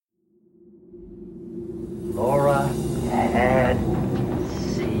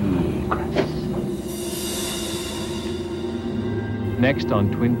Next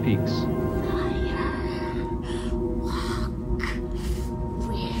on Twin Peaks.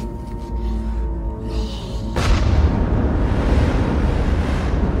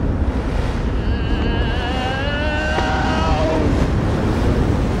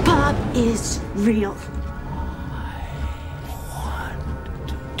 Bob is real. I want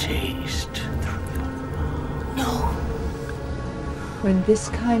to taste thrill. No. When this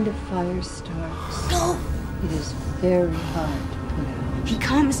kind of fire starts, No. it is very hard to put out. He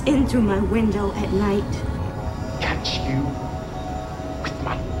comes in through my window at night. Catch you with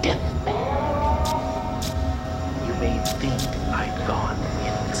my death bag. You may think I've gone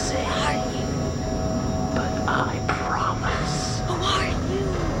insane. Who are you? But I promise Who are you?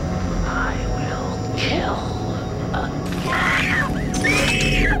 I will kill again.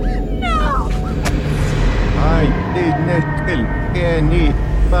 No! I didn't kill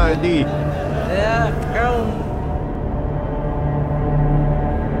anybody.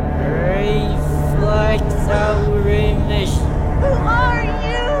 Who are you?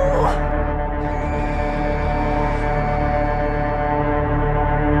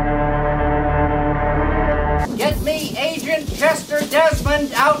 Get me Agent Chester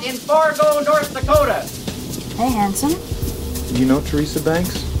Desmond out in Fargo, North Dakota. Hey, handsome. You know Teresa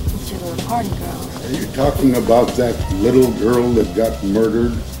Banks? It's your little party girl. Are you talking about that little girl that got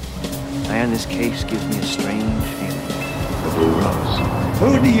murdered? Man, this case gives me a strange feeling. The Blue Rose.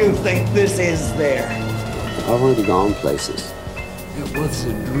 Who do you think this is there? I've already gone places. It was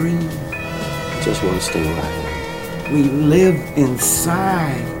a dream. Just want to stay right here. We live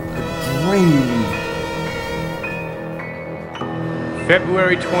inside a dream.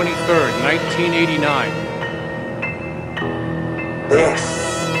 February 23rd, 1989. This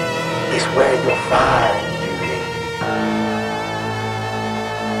is where you'll find beauty.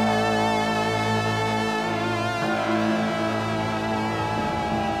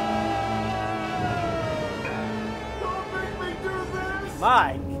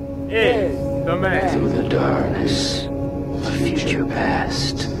 Mike is the man. Through the darkness, a future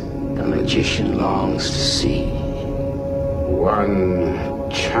past, the magician longs to see. One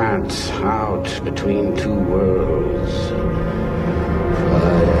chance out between two worlds.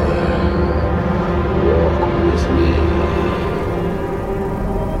 Fire, walk with me.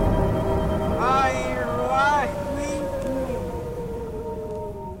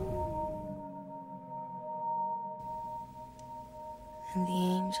 And the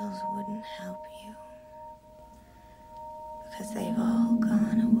angels wouldn't help you because they've all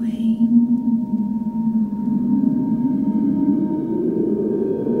gone away.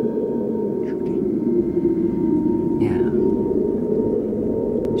 Yeah.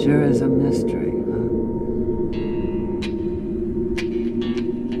 Sure is a mystery, huh?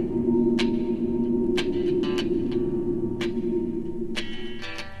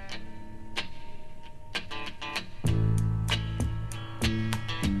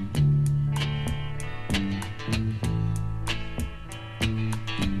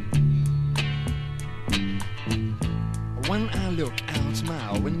 When I look out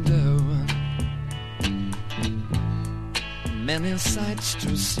my window, many sights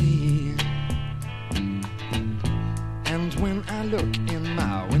to see. And when I look in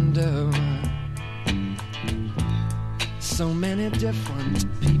my window, so many different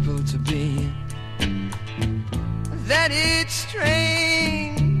people to be, that it's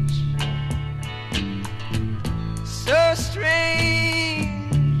strange, so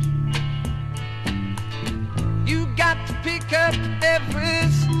strange. You got to pick up every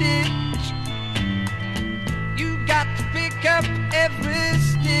stitch. You got to pick up every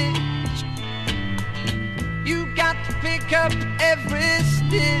stitch. You got to pick up every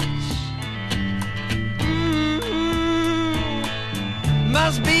stitch.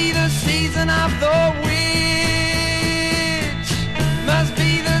 Must be the season of the witch. Must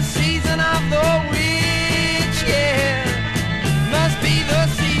be the season of the witch, yeah. Must be the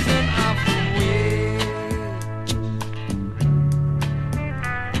season of the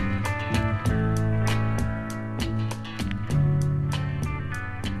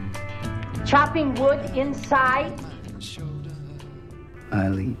witch. Chopping wood inside.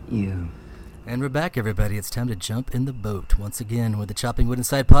 I'll eat you. And we're back, everybody. It's time to jump in the boat once again with the Chopping Wood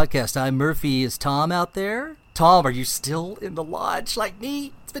Inside podcast. I'm Murphy. Is Tom out there? Tom, are you still in the lodge like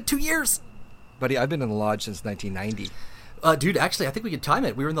me? It's been 2 years. Buddy, I've been in the lodge since 1990. Dude, actually, I think we could time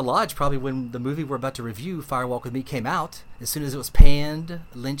it. We were in the lodge probably when the movie we're about to review, Firewalk With Me, came out. As soon as it was panned,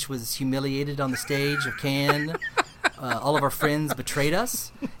 Lynch was humiliated on the stage of Cannes. All of our friends betrayed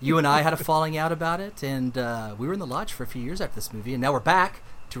us. You and I had a falling out about it, and we were in the lodge for a few years after this movie, and now we're back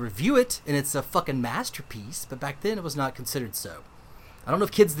to review it, and it's a fucking masterpiece, but back then it was not considered so. I don't know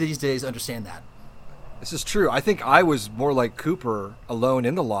if kids these days understand that. This is true. I think I was more like Cooper, alone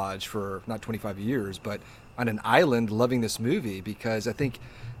in the lodge for not 25 years, but on an island loving this movie, because I think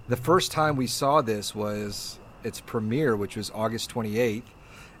the first time we saw this was its premiere, which was August 28th,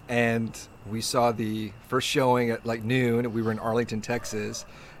 and we saw the first showing at like noon. We were in Arlington, Texas,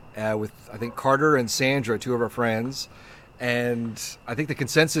 with, I think, Carter and Sandra, two of our friends, and I think the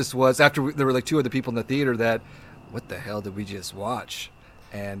consensus was, after there were like two other people in the theater, that, what the hell did we just watch?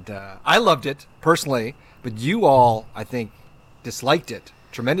 And I loved it personally, but you all, I think, disliked it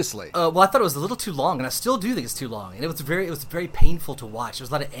tremendously. Well, I thought it was a little too long, and I still do think it's too long. And it was very painful to watch. There was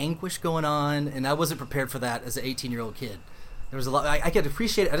a lot of anguish going on, and I wasn't prepared for that as an 18-year-old kid. There was a lot. I could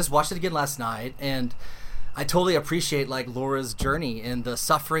appreciate it. I just watched it again last night, and I totally appreciate like Laura's journey and the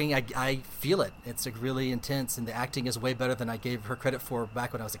suffering. I feel it. It's like really intense, and the acting is way better than I gave her credit for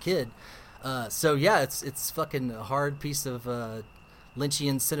back when I was a kid. So yeah, it's fucking a hard piece of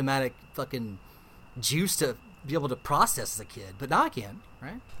Lynchian cinematic fucking juice to be able to process as a kid, but now I can,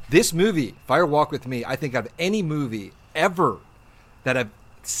 right? This movie, Fire Walk with Me, I think of any movie ever that I've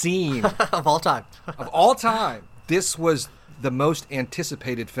seen of all time. This was the most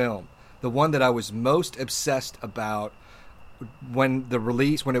anticipated film, the one that I was most obsessed about when the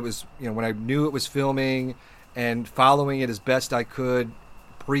release, when it was, when I knew it was filming and following it as best I could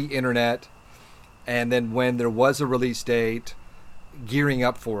pre-internet, and then when there was a release date, gearing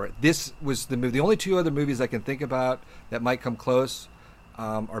up for it. This was the movie. The only two other movies I can think about that might come close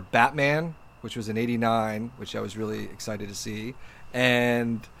are Batman, which was in '89, which I was really excited to see,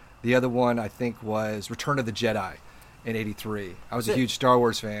 and the other one I think was Return of the Jedi in '83. I was a huge Star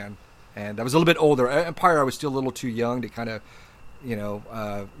Wars fan, and I was a little bit older. Empire, I was still a little too young to kind of,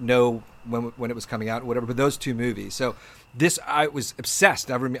 know when it was coming out, or whatever. But those two movies. So this, I was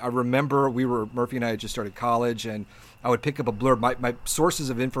obsessed. I remember Murphy and I had just started college, and I would pick up a blurb. My sources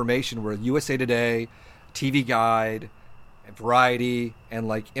of information were USA Today, TV Guide, Variety, and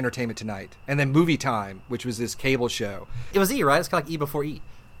like Entertainment Tonight, and then Movie Time, which was this cable show. It was E, right? It's kind of like E before E.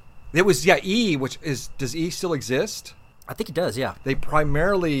 It was, E, which is, does E still exist? I think it does, yeah. They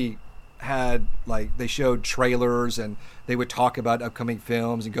primarily had, like, they showed trailers, and they would talk about upcoming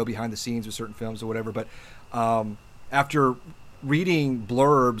films and go behind the scenes with certain films or whatever. But after reading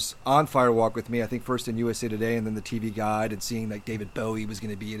blurbs on Fire Walk with Me, I think first in USA Today and then the TV Guide, and seeing like David Bowie was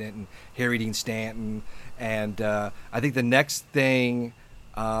going to be in it and Harry Dean Stanton, and I think the next thing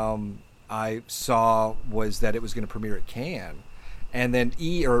I saw was that it was going to premiere at Cannes, and then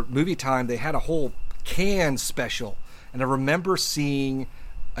Movie Time, they had a whole Cannes special, and I remember seeing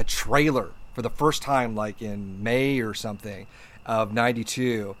a trailer for the first time like in May or something of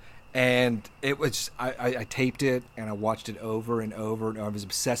 '92. And it was, I taped it and I watched it over and over, and I was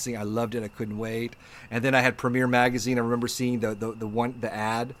obsessing. I loved it. I couldn't wait. And then I had Premiere Magazine. I remember seeing the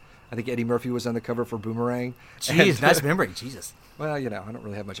ad. I think Eddie Murphy was on the cover for Boomerang. Jeez, nice memory. Jesus. Well, I don't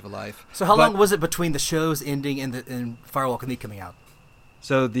really have much of a life. So how long was it between the shows ending and Fire Walk with Me coming out?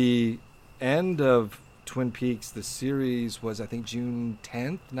 So the end of Twin Peaks, the series, was I think June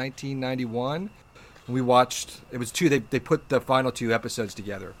 10th, 1991. We watched, it was two, they put the final two episodes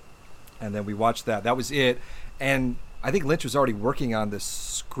together. And then we watched that. That was it. And I think Lynch was already working on this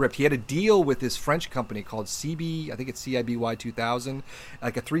script. He had a deal with this French company called CB, I think it's CIBY 2000,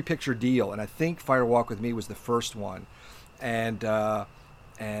 like a 3-picture deal. And I think Fire Walk with Me was the first one. And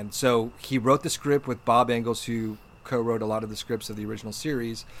so he wrote the script with Bob Engels, who co-wrote a lot of the scripts of the original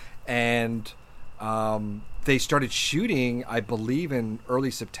series. And they started shooting, I believe, in early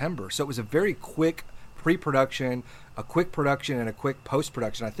September. So it was a very quick pre-production, a quick production, and a quick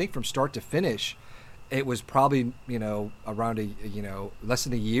post-production. I think from start to finish, it was probably, around less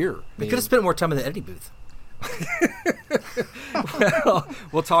than a year. We could have spent more time in the editing booth. Well,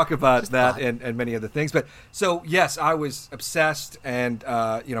 we'll talk about that and many other things. But so, yes, I was obsessed, and,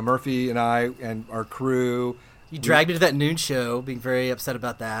 Murphy and I and our crew. You dragged me to that noon show, being very upset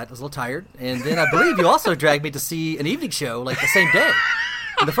about that. I was a little tired. And then I believe you also dragged me to see an evening show, like the same day.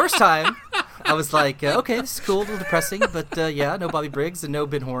 And the first time, I was like, okay, this is cool, a little depressing, but no Bobby Briggs and no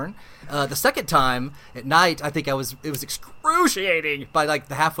Ben Horn. The second time, at night, I think it was excruciating. By like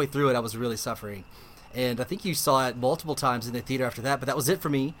the halfway through it, I was really suffering. And I think you saw it multiple times in the theater after that, but that was it for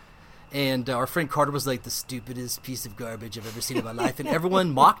me. And our friend Carter was like, the stupidest piece of garbage I've ever seen in my life. And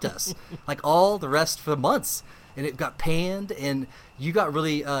everyone mocked us, like all the rest for months. And it got panned, and you got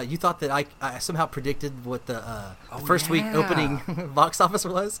really, you thought that I somehow predicted what the first week opening box office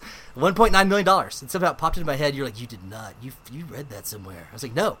was. $1.9 million. And somehow it popped into my head. You're like, you did not. You read that somewhere. I was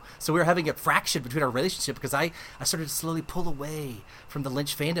like, no. So we were having a fraction between our relationship, because I started to slowly pull away from the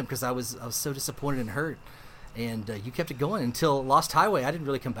Lynch fandom, because I was so disappointed and hurt. and you kept it going until Lost Highway. I didn't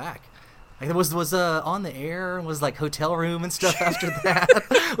really come back. Like, it was on the air and was like hotel room and stuff after that,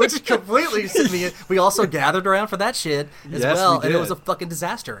 which completely sent me. We also gathered around for that shit as well, and it was a fucking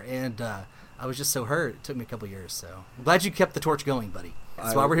disaster. And I was just so hurt. It took me a couple years, so I'm glad you kept the torch going, buddy.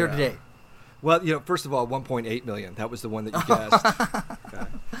 That's why we're here today. Well, first of all, 1.8 million. That was the one that you guessed. Okay.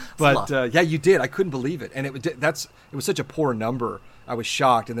 But yeah, you did. I couldn't believe it, and it was such a poor number. I was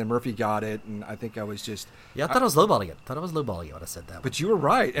shocked, and then Murphy got it, and I think I was just... Yeah, I thought I was lowballing it. When I said that. But you were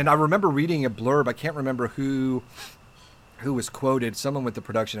right, and I remember reading a blurb. I can't remember who was quoted. Someone with the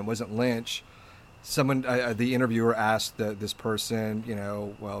production. It wasn't Lynch. Someone, the interviewer asked this person,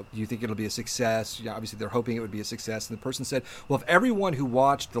 well, do you think it'll be a success? Yeah, obviously they're hoping it would be a success. And the person said, well, if everyone who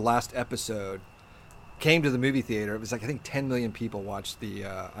watched the last episode came to the movie theater, it was like, I think 10 million people watched the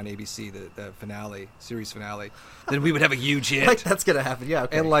on ABC, the finale, series finale, then we would have a huge hit. Like, that's going to happen, yeah.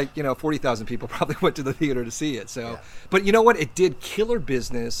 Okay. And 40,000 people probably went to the theater to see it. So, yeah. But you know what? It did killer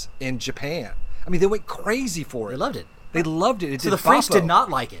business in Japan. I mean, they went crazy for it. They loved it. They loved it. So the French did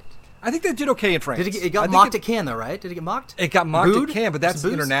not like it. I think they did okay in France. It got mocked at Cannes, though, right? Did it get mocked? It got mocked booed? at Cannes, but that's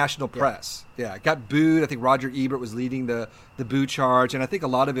international press. Yeah, it got booed. I think Roger Ebert was leading the boo charge, and I think a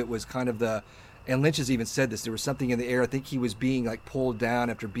lot of it was kind of and Lynch has even said this, there was something in the air. I think he was being like pulled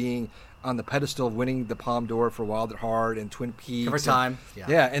down after being on the pedestal of winning the Palme d'Or for Wild at Heart and Twin Peaks. Cover Time.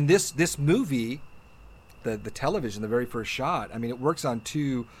 Yeah, and this movie, the television, the very first shot, I mean, it works on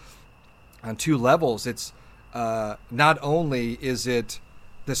two levels. It's not only is it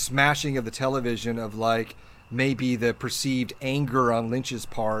the smashing of the television of like maybe the perceived anger on Lynch's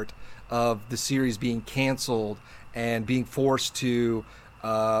part of the series being canceled and being forced to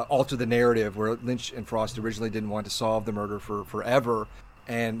alter the narrative, where Lynch and Frost originally didn't want to solve the murder for forever,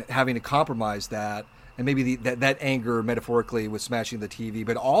 and having to compromise that, and maybe that anger metaphorically was smashing the TV,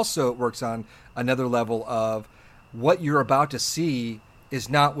 but also it works on another level of what you're about to see is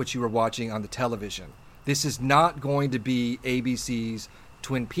not what you were watching on the television. This is not going to be ABC's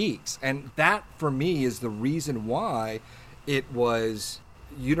Twin Peaks. And that, for me, is the reason why it was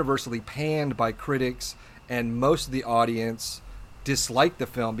universally panned by critics and most of the audience disliked the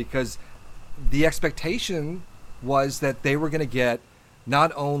film, because the expectation was that they were going to get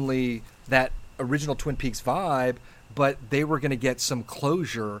not only that original Twin Peaks vibe, but they were going to get some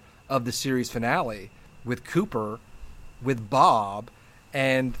closure of the series finale with Cooper, with Bob,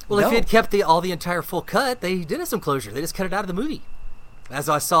 and... Well, if it kept the entire full cut, they did have some closure. They just cut it out of the movie. As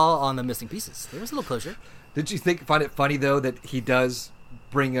I saw on the Missing Pieces, there was a little closure. Did you find it funny, though, that he does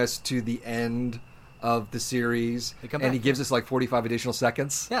bring us to the end of the series, and he gives us like 45 additional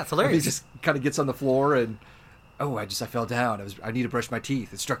seconds? Yeah, it's hilarious. He just kind of gets on the floor and, I fell down. I need to brush my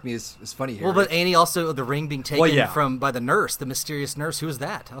teeth. It struck me as funny here. Well, but Annie also, the ring being taken by the nurse, the mysterious nurse. Who was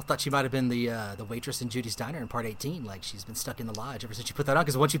that? I thought she might have been the waitress in Judy's Diner in part 18. Like, she's been stuck in the lodge ever since you put that on,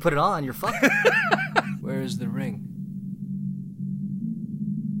 because once you put it on, you're fucked. Where is the ring?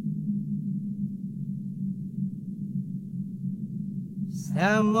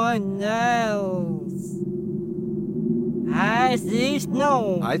 Someone else.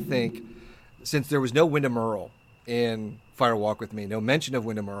 I think since there was no Wyndham Earle in Fire Walk with Me, no mention of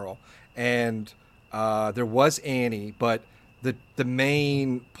Wyndham Earle, and there was Annie, but the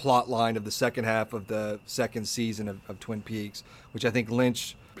main plot line of the second half of the second season of Twin Peaks, which I think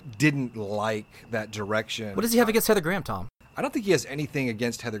Lynch didn't like that direction. What does he have against Heather Graham, Tom? I don't think he has anything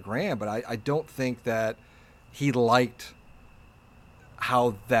against Heather Graham, but I don't think that he liked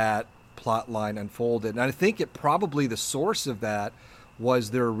how that plot line unfolded. And I think it probably, the source of that was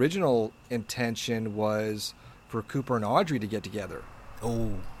their original intention was for Cooper and Audrey to get together.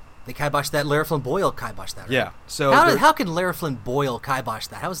 Oh, they kiboshed that. Lara Flynn Boyle kiboshed that, right? Yeah. So how can Lara Flynn Boyle kibosh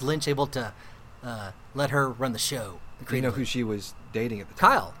that? How was Lynch able to let her run the show? You know who she was dating at the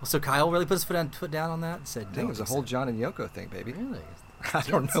time? Kyle. So Kyle really put his foot down on that and said, I think it was a whole John and Yoko thing, baby. Really? I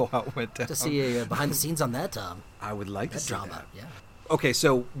don't know how it went down. To see a behind the scenes on that, Tom. I would like to see drama. That. Yeah. Okay,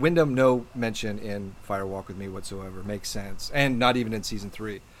 so Wyndham, no mention in Fire Walk with Me whatsoever. Makes sense. And not even in season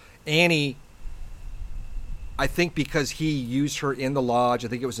 3. Annie, I think because he used her in the lodge, I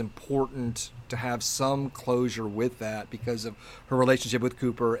think it was important to have some closure with that because of her relationship with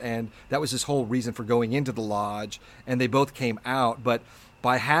Cooper, and that was his whole reason for going into the lodge, and they both came out. But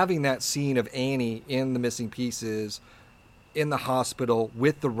by having that scene of Annie in the Missing Pieces in the hospital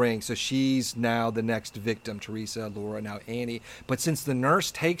with the ring, so she's now the next victim, Teresa, Laura, now Annie. But since the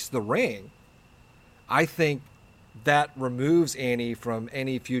nurse takes the ring, I think that removes Annie from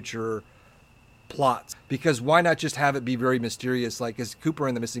any future plots, because why not just have it be very mysterious, like as Cooper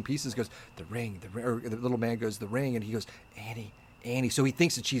in the Missing Pieces goes, the ring, or the little man goes, the ring, and he goes, Annie, Annie. So he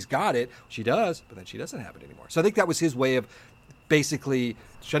thinks that she's got it. She does, but then she doesn't have it anymore. So I think that was his way of basically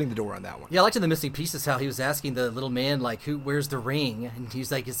shutting the door on that one. Yeah, I liked in the missing pieces how he was asking the little man, like, where's the ring? And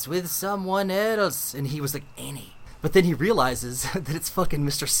he's like, it's with someone else. And he was like, Annie. But then he realizes that it's fucking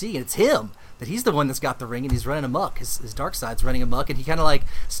Mr. C, and it's him. That he's the one that's got the ring, and he's running amok. His dark side's running amok, and he kind of like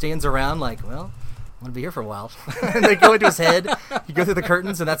stands around like, well, I'm going to be here for a while. And they go into his head, you go through the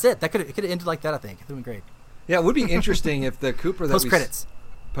curtains, and that's it. It could have ended like that, I think. It would have been great. Yeah, it would be interesting if the Cooper that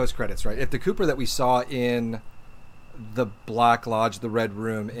Post-credits, right? If the Cooper that we saw in the Black Lodge, the Red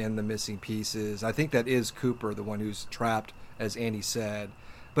Room, and the Missing Pieces, I think that is Cooper, the one who's trapped, as Andy said.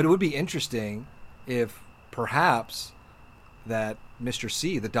 But it would be interesting if perhaps that Mr.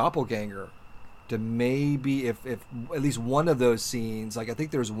 C, the doppelganger, to maybe if at least one of those scenes, like I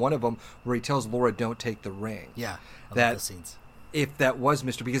think there's one of them where he tells Laura, don't take the ring. Yeah, I that love those scenes. If that was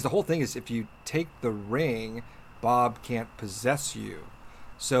Mr. Because the whole thing is if you take the ring, Bob can't possess you.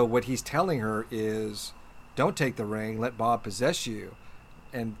 So what he's telling her is, don't take the ring, let Bob possess you.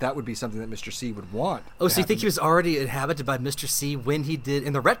 And that would be something that Mr. C would want. Oh, so you think he was already inhabited by Mr. C when he did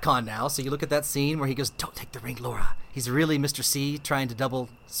in the retcon now? So you look at that scene where he goes, don't take the ring, Laura. He's really Mr. C trying to double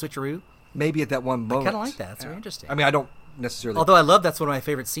switcheroo? Maybe at that one moment. I kind of like that. That's very interesting. I mean, I don't necessarily... Although I love that's one of my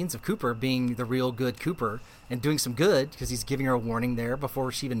favorite scenes of Cooper being the real good Cooper and doing some good because he's giving her a warning there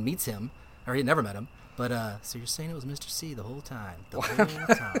before she even meets him. Or he never met him. But, so you're saying it was Mr. C the whole time? The whole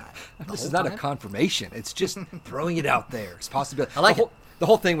time? This is not a confirmation. It's just throwing it out there. It's possibility. I like it. The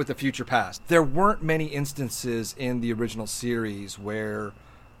whole thing with the future past. There weren't many instances in the original series where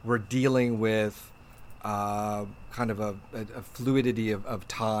we're dealing with kind of a fluidity of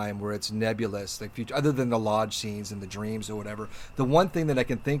time where it's nebulous, like future, other than the lodge scenes and the dreams or whatever. The one thing that I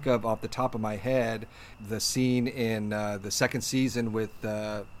can think of off the top of my head, the scene in the second season with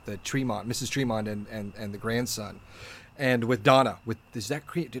the Tremont, Mrs. Tremont and the grandson. And with Donna, is that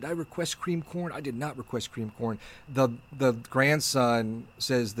cream? Did I request cream corn? I did not request cream corn. The grandson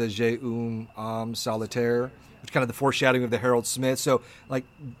says the Je solitaire, which is kind of the foreshadowing of the Harold Smith. So like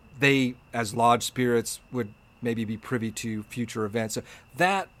they, as lodge spirits, would maybe be privy to future events. So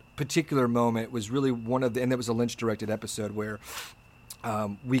that particular moment was really one of and that was a Lynch directed episode where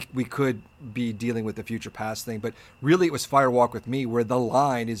we could be dealing with the future past thing, but really it was Fire Walk with Me where the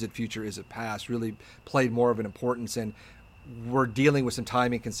line, is it future, is it past, really played more of an importance, and we're dealing with some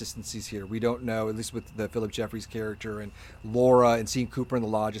time inconsistencies here. We don't know, at least with the Philip Jeffries character and Laura and seeing Cooper in the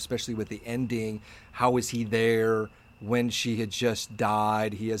lodge, especially with the ending, how is he there when she had just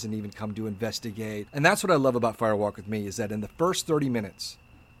died? He hasn't even come to investigate. And that's what I love about Fire Walk with Me, is that in the first 30 minutes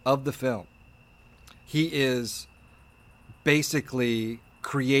of the film, he is basically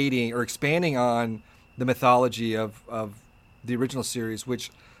creating or expanding on the mythology of the original series,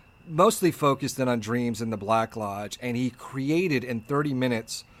 which mostly focused in on dreams in the Black Lodge, and he created in 30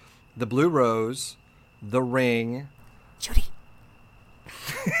 minutes the Blue Rose, the Ring, Judy.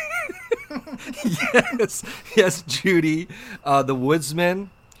 yes, Judy, the Woodsman,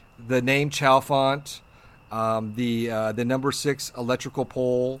 the name Chalfont, the number 6 electrical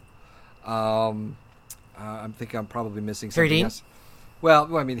pole. I think I'm probably missing something. Harry Dean? Else.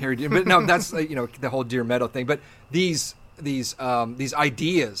 Well, I mean Harry Dean, but no, that's the whole Deer Meadow thing. But these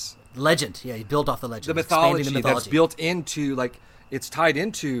ideas, legend, yeah, you build off the legend, the mythology that's built into it's tied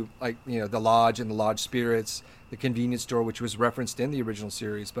into the lodge and the lodge spirits, the convenience store, which was referenced in the original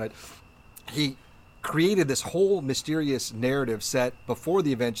series. But he created this whole mysterious narrative set before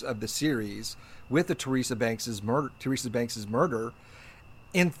the events of the series with the Teresa Banks's murder.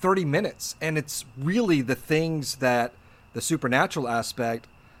 In 30 minutes, and it's really the things that the supernatural aspect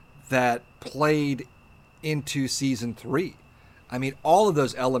that played into season 3. I mean, all of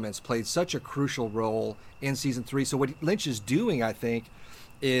those elements played such a crucial role in season 3. So what Lynch is doing, I think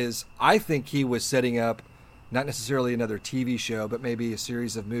he was setting up not necessarily another TV show, but maybe a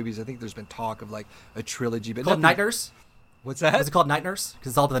series of movies. I think there's been talk of like a trilogy, but called Night Nurse. What's that? Was it called Night Nurse?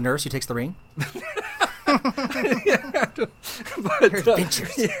 Because it's all about the nurse who takes the ring.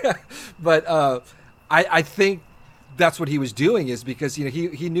 I think that's what he was doing, is because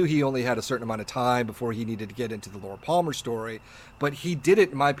he knew he only had a certain amount of time before he needed to get into the Laura Palmer story, but he did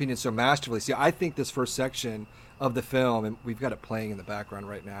it, in my opinion, so masterfully. See, I think this first section of the film, and we've got it playing in the background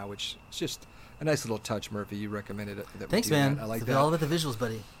right now, which is just a nice little touch. Murphy, you recommended it. Thanks, man. I like that. that. All about the visuals,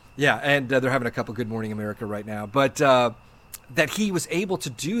 buddy. Yeah, and they're having a couple Good Morning America right now, but that he was able to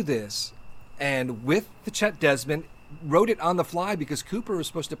do this. And with the Chet Desmond, wrote it on the fly because Cooper was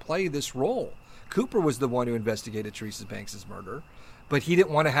supposed to play this role. Cooper was the one who investigated Teresa Banks' murder, but he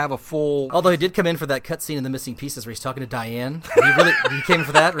didn't want to have a full... Although he did come in for that cut scene in The Missing Pieces where he's talking to Diane. He came in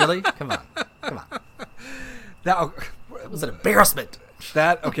for that, really? Come on. Now, was an embarrassment.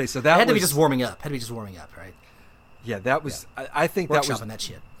 That okay, so that had to be was- just warming up. Had to be just warming up, right? Yeah, that was. I think that was Workshopping that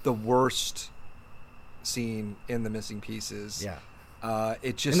shit. the worst scene in the Missing Pieces. Yeah.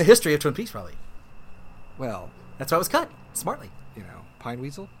 It just In the history of Twin Peaks, probably. Well, That's why it was cut smartly. you know, Pine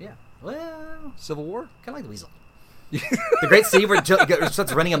Weasel, Yeah. Well, Civil War. kind of like the weasel. The great scene where it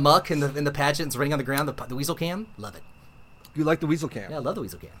starts running amok in the pageant, it's running on the ground. The weasel cam, love it. You like the Weasel Cam? Yeah, I love the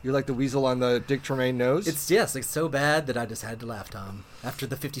weasel cam. You like the weasel on the Dick Tremaine nose? It's so bad that I just had to laugh, Tom. After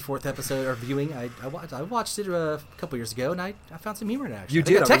the 54th episode or viewing, I watched it a couple years ago, and I found some humor in it. Actually, You I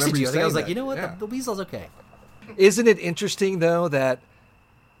think did. I I texted remember you. you I think I was saying like, you know what, that. Yeah. the weasel's okay. Isn't it interesting though that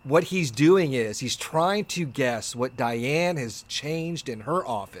what he's doing is he's trying to guess what Diane has changed in her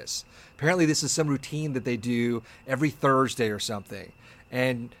office. Apparently, this is some routine that they do every Thursday or something,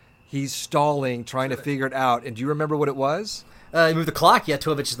 and he's stalling, trying to figure it out. And do you remember what it was? He moved the clock,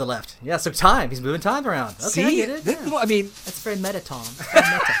 12 inches to the left. Yeah, so time. He's moving time around. Okay, See? I get it. Yeah. I mean, That's very meta, Tom. It's very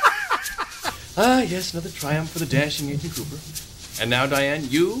meta. Ah, yes, another triumph for the dashing Agent Cooper. And now, Diane,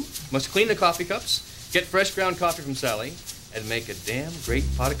 you must clean the coffee cups, get fresh ground coffee from Sally, and make a damn great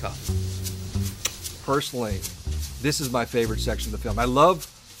pot of coffee. personally, this is my favorite section of the film. I love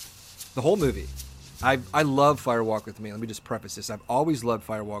the whole movie. I love Fire Walk with Me. Let me just preface this. I've always loved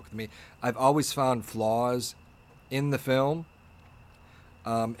Fire Walk with Me. I've always found flaws in the film.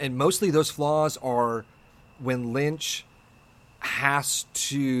 And mostly those flaws are when Lynch has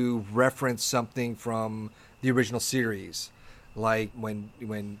to reference something from the original series. Like when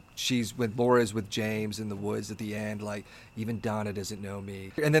Laura is with James in the woods at the end, like, even Donna doesn't know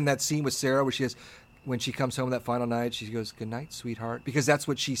me. And then that scene with Sarah where when she comes home that final night, she goes, "Good night, sweetheart," because that's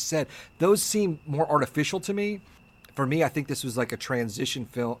what she said. Those seem more artificial to me. For me, I think this was like a transition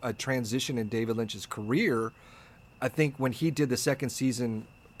in David Lynch's career. I think when he did the second season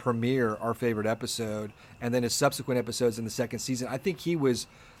premiere, our favorite episode, and then his subsequent episodes in the second season, I think he was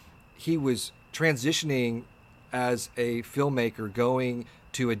transitioning as a filmmaker, going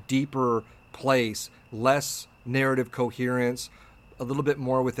to a deeper place, less narrative coherence, a little bit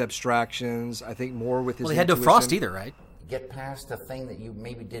more with abstractions, I think more with his Well, he had no intuition. Frost either, right? Get past a thing that you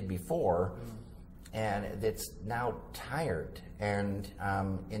maybe did before, and that's now tired, and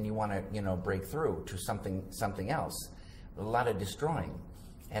you want to break through to something else. A lot of destroying,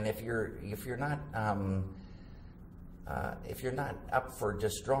 and if you're not up for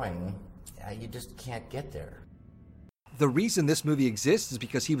destroying, you just can't get there. The reason this movie exists is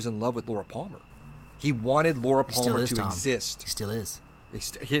because he was in love with Laura Palmer. He wanted Laura He still Palmer is, to Tom. exist. He still is.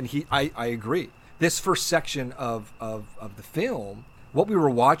 I agree. This first section of the film, what we were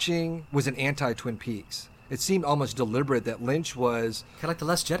watching was an anti-Twin Peaks. It seemed almost deliberate that Lynch was... Kind of like The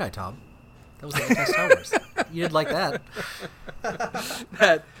Last Jedi, Tom. That was the anti-Star Wars. You did like that.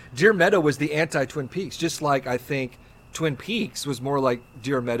 That Deer Meadow was the anti-Twin Peaks, just like I think Twin Peaks was more like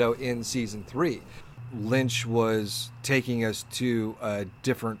Deer Meadow in season 3. Lynch was taking us to a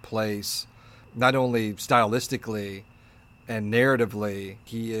different place, not only stylistically and narratively,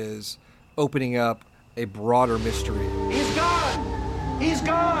 he is opening up a broader mystery. He's gone! He's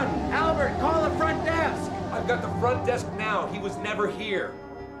gone! Albert, call the front desk! I've got the front desk now. He was never here.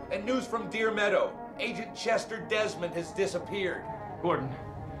 And news from Deer Meadow. Agent Chester Desmond has disappeared. Gordon,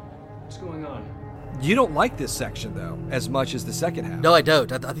 what's going on? You don't like this section, though, as much as the second half. No, I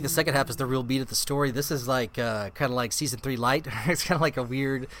don't. I think the second half is the real beat of the story. This is like kind of like season 3 light. It's kind of like a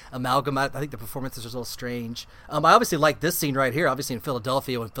weird amalgam. I think the performances are a little strange. I obviously like this scene right here. Obviously in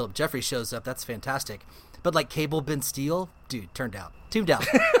Philadelphia when Philip Jeffries shows up, that's fantastic. But like Cable Ben Steele, dude, tuned out. Tuned out.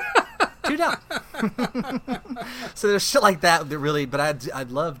 So there's shit like that really, but I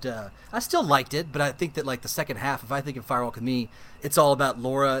loved, I still liked it, but I think that like the second half, if I think of Firewalk with Me, it's all about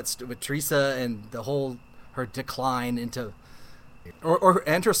Laura, it's with Teresa and the whole, her decline into,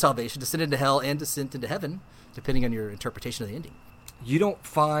 and her salvation, descent into hell and descent into heaven, depending on your interpretation of the ending. You don't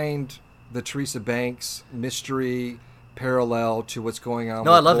find the Teresa Banks mystery parallel to what's going on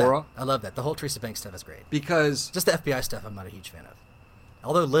No, with I love Laura? that. I love that. The whole Teresa Banks stuff is great. Because... Just the FBI stuff I'm not a huge fan of.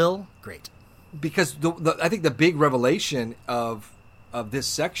 Although Lil, great. Because I think the big revelation of this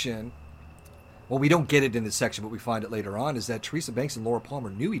section, well, we don't get it in this section, but we find it later on, is that Teresa Banks and Laura Palmer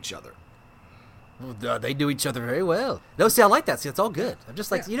knew each other. Well, they knew each other very well. No, see, I like that. See, it's all good. I'm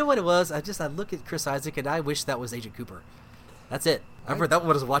just like, you know what it was? I look at Chris Isaac and I wish that was Agent Cooper. That's it. I remember that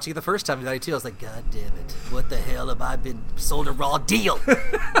when I was watching it the first time in 92. I was like, God damn it. What the hell have I been sold a raw deal?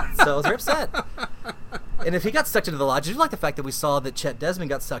 So I was very upset. And if he got sucked into the lodge, I do like the fact that we saw that Chet Desmond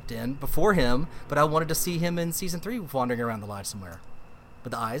got sucked in before him, but I wanted to see him in season 3 wandering around the lodge somewhere.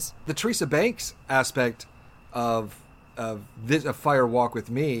 With the eyes. The Teresa Banks aspect of Fire Walk with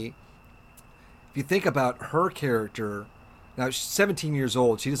Me, if you think about her character Now, she's 17 years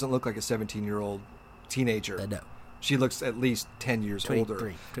old. She doesn't look like a 17-year-old teenager. No. She looks at least 10 years 23,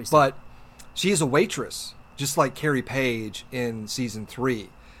 older. 27. But she is a waitress, just like Carrie Page in season 3.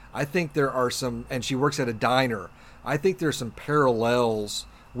 I think there are some, and she works at a diner. I think there's some parallels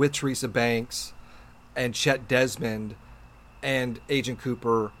with Teresa Banks and Chet Desmond and Agent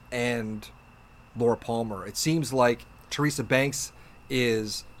Cooper and Laura Palmer. It seems like Teresa Banks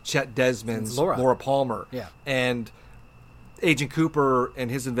is Chet Desmond's Laura Palmer. Yeah. And Agent Cooper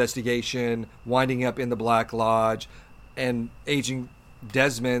and his investigation winding up in the Black Lodge, and Agent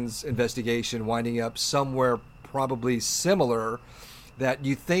Desmond's investigation winding up somewhere probably similar, that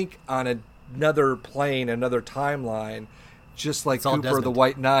you think on another plane, another timeline, just like Cooper Desmond. the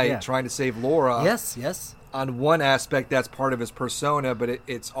White Knight trying to save Laura. Yes. On one aspect, that's part of his persona, but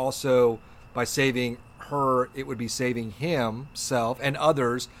it's also by saving her, it would be saving himself and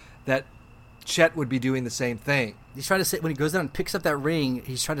others, that Chet would be doing the same thing. He's trying to say, when he goes down and picks up that ring,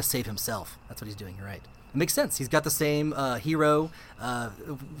 he's trying to save himself. That's what he's doing. You're right. It makes sense. He's got the same hero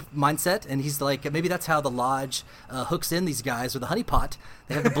mindset, and he's like, maybe that's how the Lodge hooks in these guys with the honeypot.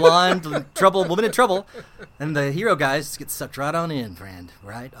 They have the blonde woman in trouble, and the hero guys get sucked right on in, friend.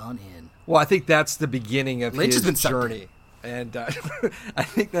 Right on in. Well, I think that's the beginning of Lynch his has been journey. And I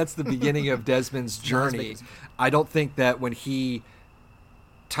think that's the beginning of Desmond's journey. I don't think that when he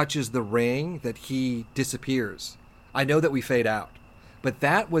touches the ring that he disappears. I know that we fade out. But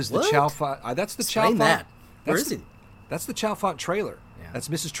that was the Chalfont. That's the Explain Chalfont. that. Where is he? That's the Chalfont trailer. Yeah. That's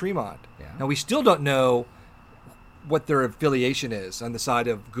Mrs. Tremont. Yeah. Now, we still don't know what their affiliation is on the side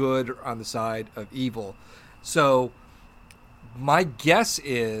of good or on the side of evil. So my guess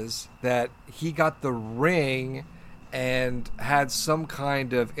is that he got the ring and had some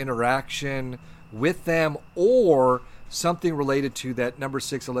kind of interaction with them, or something related to that number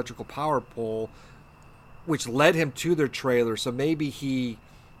 6 electrical power pole, which led him to their trailer. So maybe he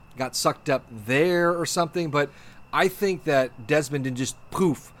got sucked up there or something. But I think that Desmond didn't just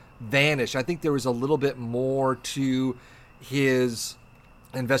poof vanish. I think there was a little bit more to his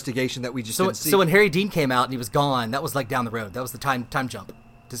investigation that we just didn't see. So when Harry Dean came out and he was gone, that was like down the road. That was the time jump.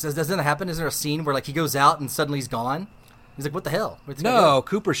 Doesn't that happen? Isn't there a scene where like he goes out and suddenly he's gone? He's like, what the hell? No,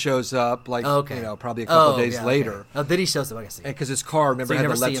 Cooper shows up probably a couple of days later. Okay. Oh, then he shows up. I see. Because his car, remember, had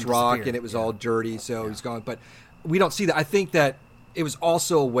the Let's Rock, and it was all dirty, so he's gone. But we don't see that. I think that it was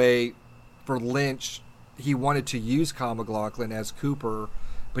also a way for Lynch. He wanted to use Kyle MacLachlan as Cooper,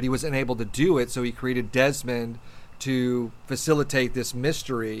 but he was unable to do it, so he created Desmond to facilitate this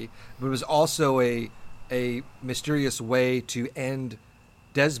mystery. But it was also a mysterious way to end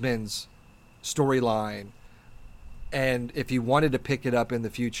Desmond's storyline. And if he wanted to pick it up in the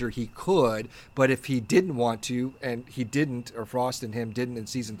future, he could. But if he didn't want to, and he didn't, or Frost and him didn't in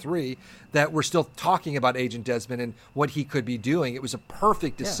season 3, that we're still talking about Agent Desmond and what he could be doing. It was a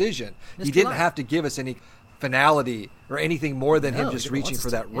perfect decision. Yeah. He didn't have to give us any finality or anything more than him just reaching for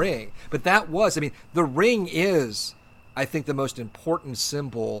that ring. But that was, the ring is, I think, the most important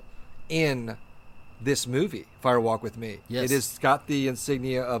symbol in this movie, Fire Walk with Me. Yes. It has got the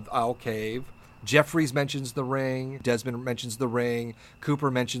insignia of Owl Cave. Jeffries mentions the ring. Desmond mentions the ring.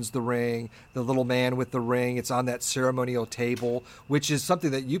 Cooper mentions the ring. The little man with the ring. It's on that ceremonial table, which is something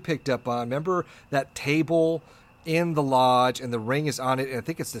that you picked up on. Remember that table in the lodge, and the ring is on it, and I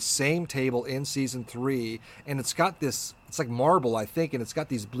think it's the same table in season 3, and it's got this, it's like marble, I think, and it's got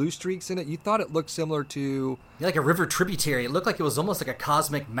these blue streaks in it. You thought it looked similar to... Yeah, like a river tributary. It looked like it was almost like a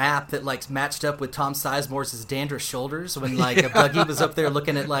cosmic map that like matched up with Tom Sizemore's dandruff shoulders when like a Buggy was up there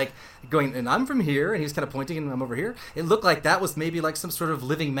looking at like going, and I'm from here, and he was kind of pointing, and I'm over here. It looked like that was maybe like some sort of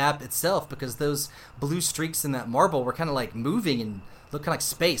living map itself, because those blue streaks in that marble were kind of like moving and looked kind of like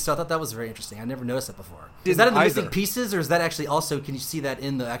space. So I thought that was very interesting. I never noticed that before. Is that in the missing pieces, or is that actually also, can you see that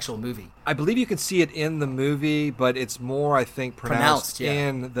in the actual movie? I believe you can see it in the movie, but it's more, I think, pronounced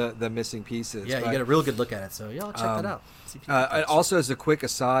in the missing pieces. Yeah, you get a real good look at it. So yeah, I'll check that out. Also, as a quick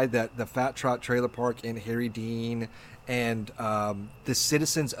aside, that the Fat Trot Trailer Park in Harry Dean and the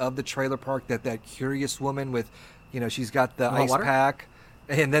citizens of the trailer park, that curious woman with, she's got the ice pack.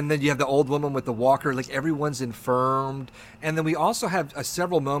 And then you have the old woman with the walker. Like, everyone's infirmed. And then we also have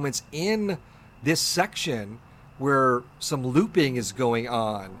several moments in this section where some looping is going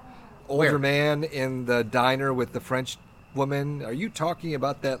on. Older man in the diner with the French woman. Are you talking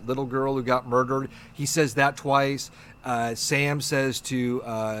about that little girl who got murdered? He says that twice. Sam says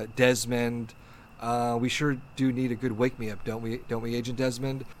to Desmond, we sure do need a good wake me up, don't we, Agent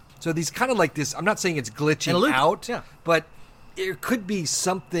Desmond? So these kind of like this, I'm not saying it's glitching out, but it could be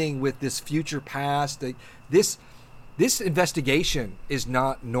something with this future past. This investigation is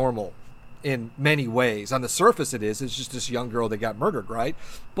not normal. in many ways. On the surface it is. It's just this young girl that got murdered, right?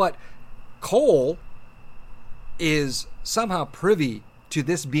 But Cole is somehow privy to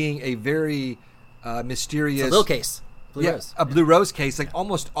this being a very mysterious... It's a little case. Blue Rose. A Blue Rose case, like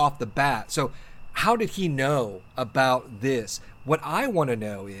almost off the bat. So how did he know about this? What I want to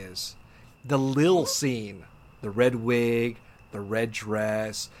know is the Lil scene, the red wig, the red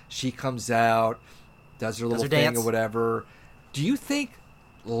dress. She comes out, does her little thing dance. or whatever. Do you think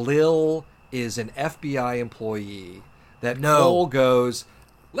Lil is an FBI employee that Cole goes,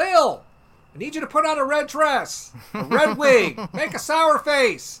 Lil, I need you to put on a red dress, a red wig, make a sour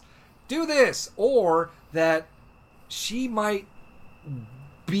face, do this, or that she might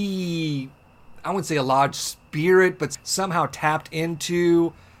be, I wouldn't say a lodge spirit, but somehow tapped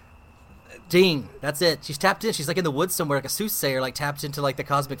into... Ding. That's it. She's tapped in. She's like in the woods somewhere, like a soothsayer, like tapped into like the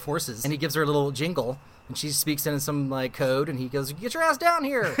cosmic forces. And he gives her a little jingle, and she speaks in some like code, and he goes, "Get your ass down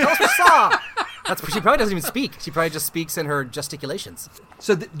here. Tell us what you saw." She probably doesn't even speak. She probably just speaks in her gesticulations.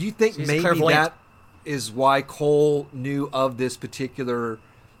 So do you think maybe that is why Cole knew of this particular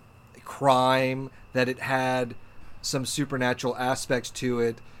crime, that it had some supernatural aspects to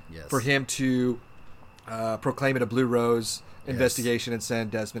it, for him to proclaim it a Blue Rose investigation and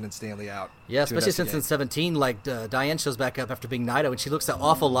send Desmond and Stanley out? Yeah, especially since in 17, like Diane shows back up after being Nido, and she looks an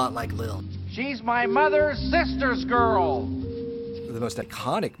awful lot like Lil. She's my mother's sister's girl. The most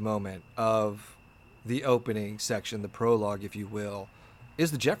iconic moment of the opening section, the prologue, if you will,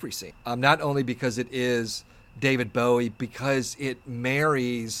 is the Jeffrey scene. Not only because it is David Bowie, because it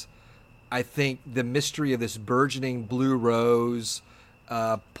marries, I think, the mystery of this burgeoning Blue Rose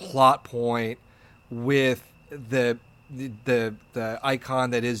plot point with the icon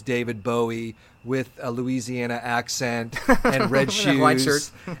that is David Bowie with a Louisiana accent and red shoes, white shirt.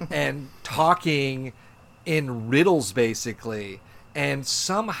 and talking in riddles, basically. And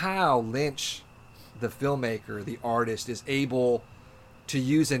somehow Lynch, the filmmaker, the artist, is able to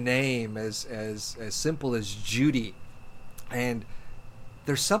use a name as simple as Judy. And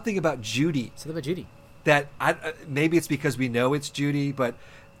there's something about Judy. Something about Judy. That maybe it's because we know it's Judy, but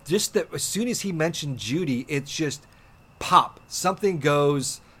just that as soon as he mentioned Judy, it's just pop. Something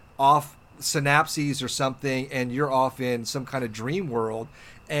goes off, synapses or something, and you're off in some kind of dream world.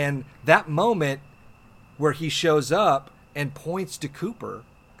 And that moment where he shows up and points to Cooper,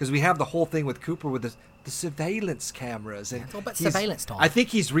 because we have the whole thing with Cooper with the surveillance cameras. And it's all about surveillance, Tom. I think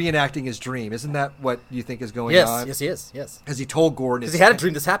he's reenacting his dream. Isn't that what you think is going on? Yes, he is. Yes. Because he told Gordon. Because he had a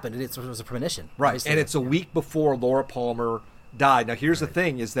dream this happened, and it was a premonition. Right, Obviously. and it's a week before Laura Palmer died. Now, here's the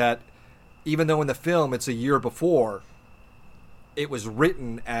thing, is that even though in the film it's a year before, it was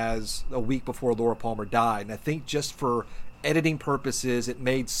written as a week before Laura Palmer died. And I think just for editing purposes, it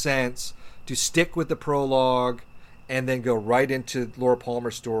made sense to stick with the prologue and then go right into Laura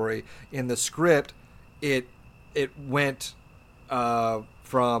Palmer's story. In the script, it went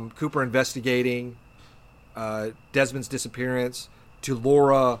from Cooper investigating Desmond's disappearance to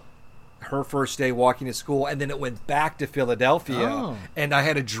Laura, her first day walking to school, and then it went back to Philadelphia. Oh. And I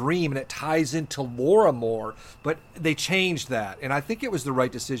had a dream, and it ties into Laura more. But they changed that, and I think it was the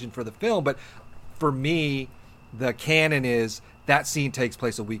right decision for the film. But for me, the canon is that scene takes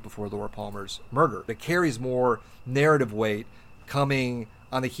place a week before Laura Palmer's murder. It carries more narrative weight coming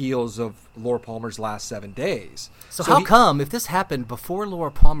on the heels of Laura Palmer's last 7 days. So how come, if this happened before Laura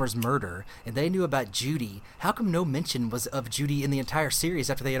Palmer's murder and they knew about Judy, how come no mention was of Judy in the entire series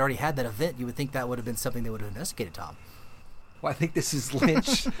after they had already had that event? You would think that would have been something they would have investigated, Tom. Well, I think this is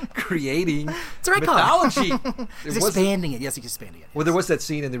Lynch creating right mythology. He's expanding it. Yes, he's expanding it. Well, there was that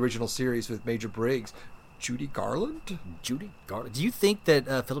scene in the original series with Major Briggs. Judy Garland? Judy Garland. Do you think that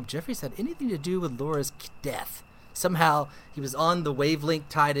Philip Jeffries had anything to do with Laura's death? Somehow he was on the wavelength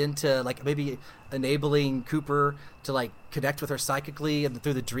tied into, like, maybe enabling Cooper to, like, connect with her psychically and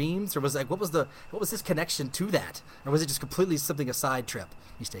through the dreams? Or was like, what was his connection to that? Or was it just completely something, a side trip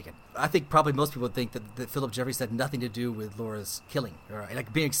he's taken? I think probably most people would think that Philip Jeffries had nothing to do with Laura's killing, or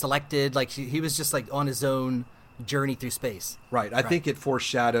like being selected. Like he was just like on his own journey through space. Right. I think it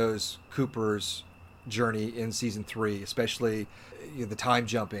foreshadows Cooper's journey in season 3, especially the time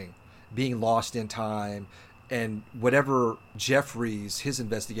jumping, being lost in time. And whatever Jeffries, his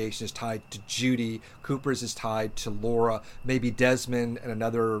investigation is tied to Judy, Cooper's is tied to Laura, maybe Desmond and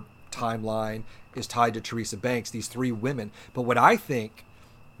another timeline is tied to Teresa Banks, these 3 women. But what I think,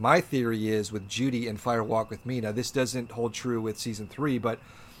 my theory is with Judy and Fire Walk with Me, now this doesn't hold true with season 3, but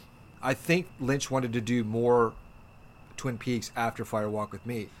I think Lynch wanted to do more Twin Peaks after Fire Walk with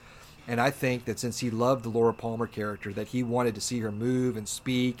Me. And I think that since he loved the Laura Palmer character, that he wanted to see her move and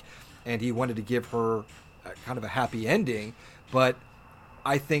speak, and he wanted to give her kind of a happy ending. But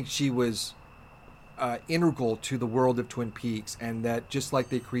I think she was integral to the world of Twin Peaks, and that just like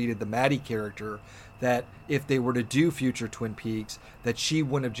they created the Maddie character, that if they were to do future Twin Peaks, that she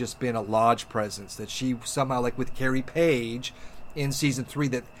wouldn't have just been a lodge presence, that she somehow, like with Carrie Page in season 3,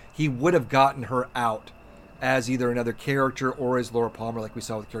 that he would have gotten her out as either another character or as Laura Palmer, like we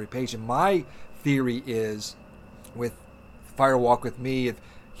saw with Carrie Page. And my theory is, with Fire Walk with Me, if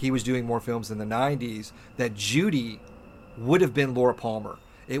he was doing more films in the 90s, that Judy would have been Laura Palmer.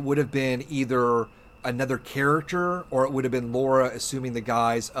 It would have been either another character, or it would have been Laura assuming the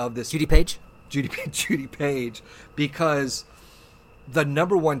guise of this Judy Page, because the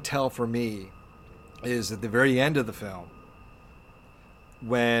number one tell for me is at the very end of the film,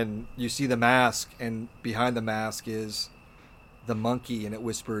 when you see the mask, and behind the mask is the monkey, and it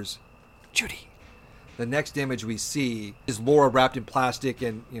whispers, "Judy." The next image we see is Laura wrapped in plastic,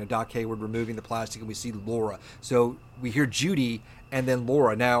 and Doc Hayward removing the plastic, and we see Laura. So we hear Judy and then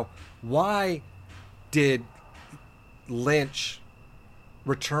Laura. Now, why did Lynch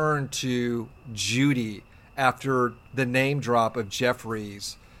return to Judy after the name drop of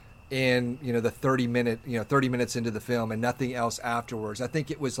Jeffries in the 30 minutes into the film, and nothing else afterwards? I think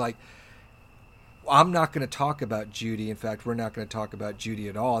it was like, I'm not going to talk about Judy. In fact, we're not going to talk about Judy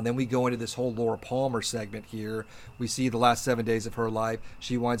at all. And then we go into this whole Laura Palmer segment here. We see the last 7 days of her life.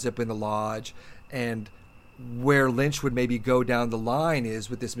 She winds up in the lodge, and where Lynch would maybe go down the line is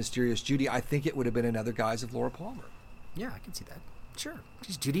with this mysterious Judy. I think it would have been another guise of Laura Palmer. Yeah, I can see that. Sure.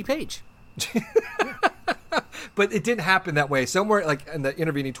 She's Judy Page. But it didn't happen that way. Somewhere like in the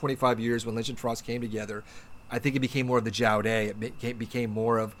intervening 25 years when Lynch and Frost came together, I think it became more of the Jaude. It became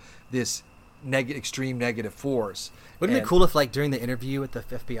more of this extreme negative force. Wouldn't it be cool if, like, during the interview at the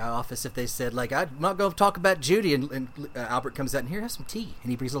FBI office, if they said, like, I'm not going to talk about Judy, and Albert comes out, and here, have some tea.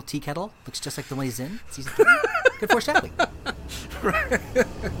 And he brings a little tea kettle. Looks just like the one he's in season 3. Good foreshadowing.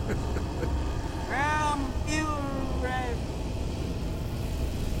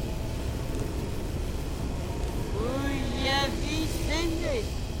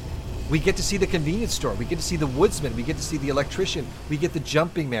 We get to see the convenience store. We get to see the woodsman. We get to see the electrician. We get the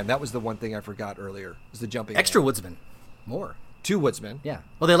jumping man. That was the one thing I forgot earlier. Was the jumping extra man. Woodsman. More. 2 woodsmen. Yeah.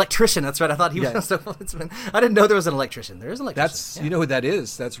 Well, the electrician. That's right. I thought he was the woodsman. I didn't know there was an electrician. There is an electrician. You know who that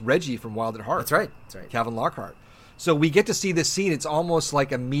is? That's Reggie from Wild at Heart. That's right. Calvin Lockhart. So we get to see this scene. It's almost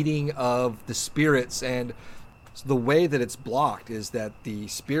like a meeting of the spirits, and the way that it's blocked is that the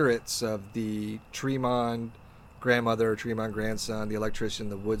spirits of the Tremont grandmother, Tremont grandson, the electrician,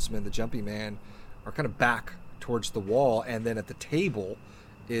 the woodsman, the jumping man are kind of back towards the wall, and then at the table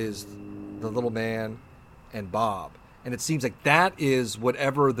is the little man and Bob. And it seems like that is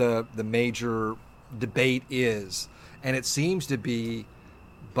whatever the major debate is. And it seems to be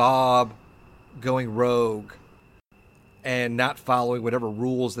Bob going rogue and not following whatever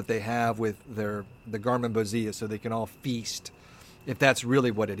rules that they have with the Garmonbozia so they can all feast, if that's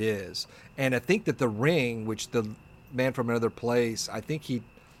really what it is. And I think that the ring, which the man from another place, I think he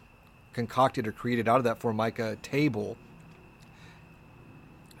concocted or created out of that Formica table,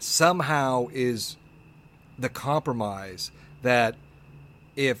 somehow is the compromise that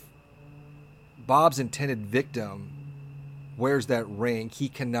if Bob's intended victim wears that ring, he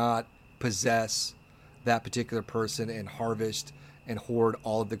cannot possess that particular person and harvest and hoard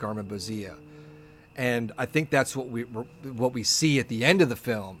all of the Garmonbozia. And I think that's what we see at the end of the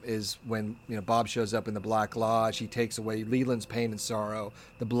film is when Bob shows up in the Black Lodge. He takes away Leland's pain and sorrow,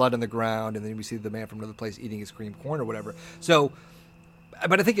 the blood on the ground, and then we see the man from another place eating his cream corn or whatever. So,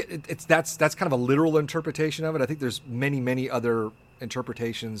 but I think that's kind of a literal interpretation of it. I think there's many other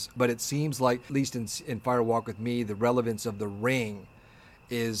interpretations, but it seems like, at least in Fire Walk with Me, the relevance of the ring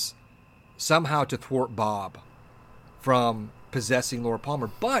is somehow to thwart Bob from possessing Laura Palmer,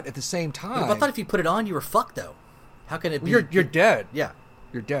 but at the same time, I thought if you put it on, you were fucked. Though, how can it be? You're dead. Yeah,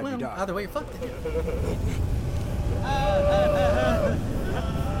 you're dead. Well, you die. Either way, you're fucked.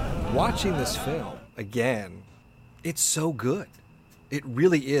 Watching this film again, it's so good. It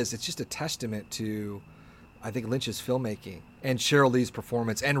really is. It's just a testament to, I think, Lynch's filmmaking and Sheryl Lee's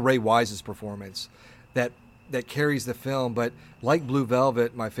performance and Ray Wise's performance that carries the film. But like Blue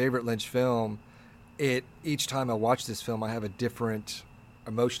Velvet, my favorite Lynch film, each time I watch this film, I have a different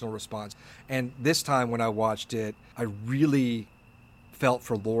emotional response. And this time when I watched it, I really felt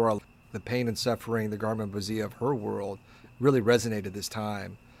for Laura. The pain and suffering, the Garmonbozia of her world really resonated this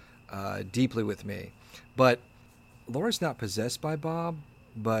time deeply with me. But Laura's not possessed by Bob,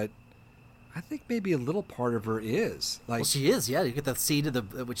 but I think maybe a little part of her is. Well, she is, yeah. You get the scene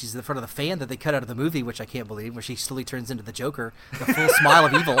which is in front of the fan that they cut out of the movie, which I can't believe, where she slowly turns into the Joker, the full smile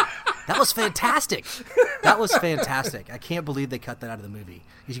of evil. That was fantastic. That was fantastic. I can't believe they cut that out of the movie.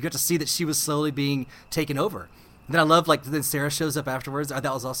 Because you got to see that she was slowly being taken over. And then I love, like, then Sarah shows up afterwards. That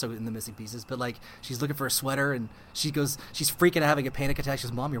was also in the missing pieces. But, like, she's looking for a sweater, and she's freaking out, having a panic attack. She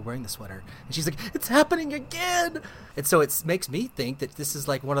goes, Mom, you're wearing the sweater. And she's like, it's happening again. And so it makes me think that this is,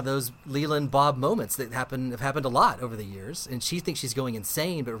 like, one of those Leland Bob moments that have happened a lot over the years. And she thinks she's going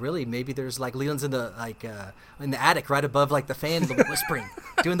insane, but really maybe there's, like, Leland's in the attic right above, like, the fan, the whispering,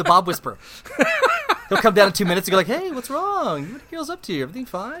 doing the Bob whisper. He'll come down in 2 minutes and go like, hey, what's wrong? What are the girls up to? Everything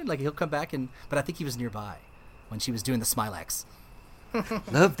fine? Like, he'll come back but I think he was nearby when she was doing the Smilex.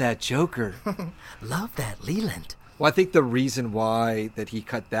 Love that Joker. Love that Leland. Well, I think the reason why that he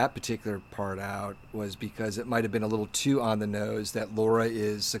cut that particular part out was because it might have been a little too on the nose that Laura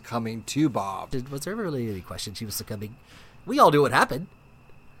is succumbing to Bob. Was there ever really any question she was succumbing? We all knew what happened.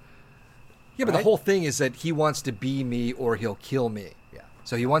 Yeah, but the whole thing is that he wants to be me or he'll kill me. Yeah.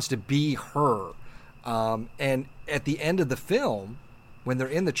 So he wants to be her. And at the end of the film, when they're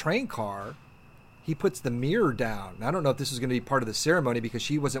in the train car, he puts the mirror down. Now, I don't know if this is going to be part of the ceremony because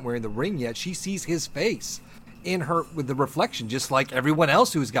she wasn't wearing the ring yet. She sees his face in her with the reflection, just like everyone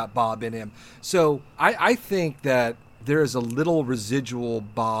else who's got Bob in him. So I think that there is a little residual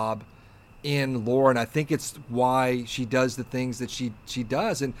Bob in Laura, and I think it's why she does the things that she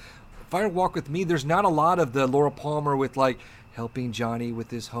does. And Fire Walk With Me, there's not a lot of the Laura Palmer with, like, helping Johnny with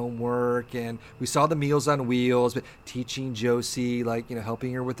his homework, and we saw the Meals on Wheels, but teaching Josie, like, you know,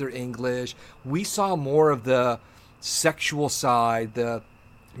 helping her with her English. We saw more of the sexual side, the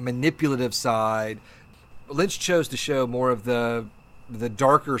manipulative side. Lynch chose to show more of the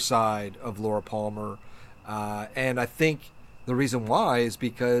darker side of Laura Palmer, and I think the reason why is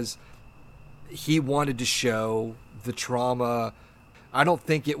because he wanted to show the trauma. I don't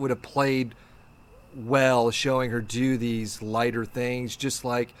think it would have played well showing her do these lighter things, just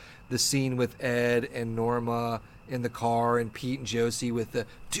like the scene with Ed and Norma in the car and Pete and Josie with the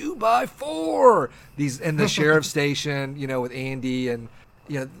 2x4, these in the sheriff's station, you know, with Andy, and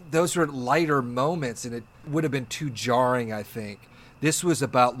you know, those were lighter moments, and it would have been too jarring, I think. This was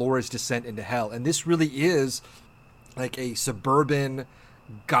about Laura's descent into hell, and this really is like a suburban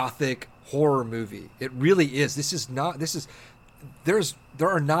gothic horror movie. It really is. There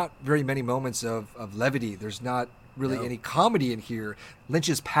are not very many moments of levity. There's not really any comedy in here.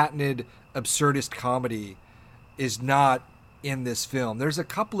 Lynch's patented absurdist comedy is not in this film. There's a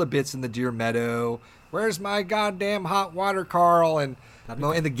couple of bits in the Deer Meadow. Where's my goddamn hot water, Carl? And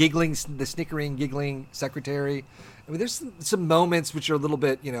the snickering, giggling secretary. I mean, there's some moments which are a little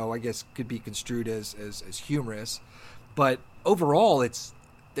bit, you know, I guess could be construed as humorous. But overall, it's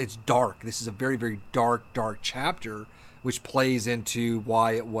dark. This is a very, very dark chapter, which plays into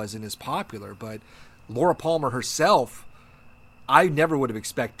why it wasn't as popular. But Laura Palmer herself, I never would have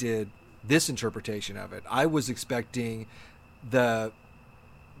expected this interpretation of it. I was expecting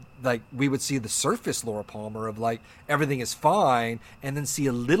we would see the surface Laura Palmer of, like, everything is fine, and then see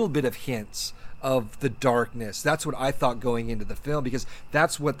a little bit of hints of the darkness. That's what I thought going into the film, because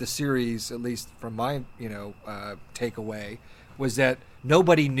that's what the series, at least from my, takeaway, was that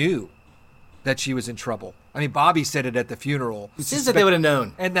nobody knew that she was in trouble. I mean, Bobby said it at the funeral. It seems that they would have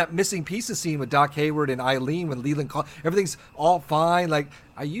known. And that missing pieces scene with Doc Hayward and Eileen when Leland called, everything's all fine. Like,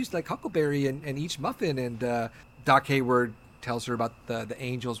 I used, like, huckleberry in each muffin, and Doc Hayward tells her about the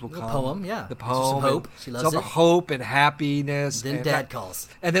angels will come. The poem, yeah. The poem. Some hope. She loves it. Hope and happiness. Then Dad calls.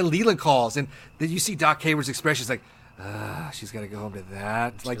 And then Leland calls, and then you see Doc Hayward's expression. It's like, she's got to go home to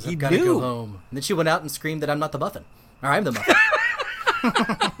that. Like, he gotta knew. Go home. And then she went out and screamed that I'm not the muffin. Or I'm the muffin.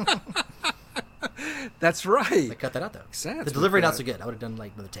 That's right. I cut that out, though. Exactly. The delivery not so good. I would have done,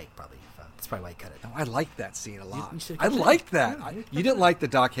 like, another take, probably. That's probably why I cut it. No, I liked that scene a lot. I liked that. You didn't like the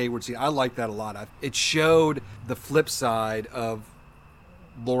Doc Hayward scene. I liked that a lot. It showed the flip side of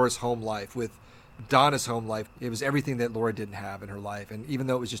Laura's home life with Donna's home life. It was everything that Laura didn't have in her life. And even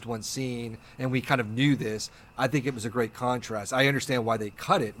though it was just one scene, and we kind of knew this, I think it was a great contrast. I understand why they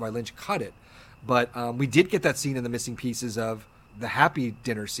cut it, why Lynch cut it. But we did get that scene in the missing pieces of the happy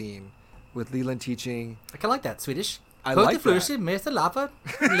dinner scene with Leland teaching. I kind of like that, Swedish. I like that. Mr. Lapa,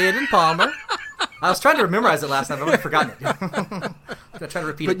 Leland Palmer. I was trying to memorize it last night, but I've forgotten it. I'm going to try to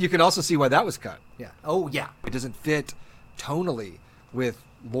repeat it. But you can also see why that was cut. Yeah. Oh, yeah. It doesn't fit tonally with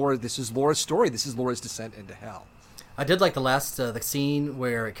Laura. This is Laura's story. This is Laura's descent into hell. I did like the scene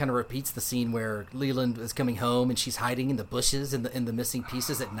where it kind of repeats the scene where Leland is coming home and she's hiding in the bushes in the missing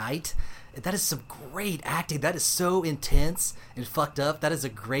pieces at night. That is some great acting. That is so intense and fucked up. That is a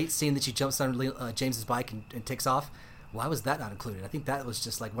great scene that she jumps on James's bike and takes off. Why was that not included? I think that was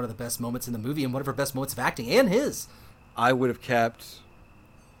just like one of the best moments in the movie and one of her best moments of acting, and his. I would have kept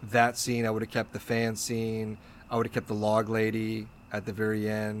that scene. I would have kept the fan scene. I would have kept the log lady at the very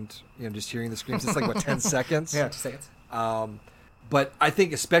end. Just hearing the screams. It's like, 10 seconds? Yeah, 10 seconds. But I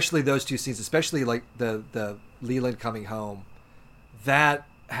think especially those two scenes, especially like the Leland coming home, that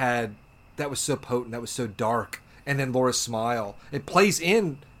was so potent. That was so dark. And then Laura's smile. It plays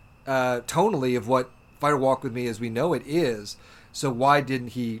in tonally of what Fire Walk With Me as we know it is. So why didn't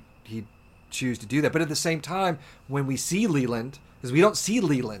he choose to do that? But at the same time, when we see Leland, because we don't see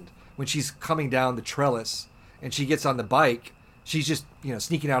Leland when she's coming down the trellis and she gets on the bike, she's just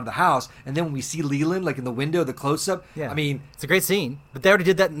sneaking out of the house. And then when we see Leland, like in the window, the close-up, I mean, it's a great scene. But they already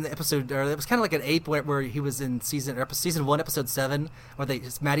did that in the episode, or it was kind of like an ape where he was in season 1, episode 7, where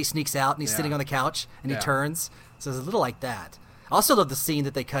Maddie sneaks out and he's sitting on the couch and he turns. So it's a little like that. I also love the scene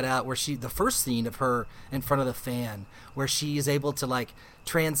that they cut out where the first scene of her in front of the fan, where she is able to like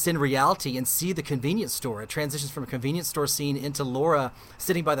transcend reality and see the convenience store. It transitions from a convenience store scene into Laura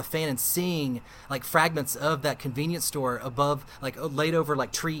sitting by the fan and seeing like fragments of that convenience store above, like laid over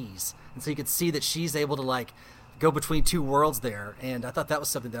like trees. And so you could see that she's able to like go between two worlds there. And I thought that was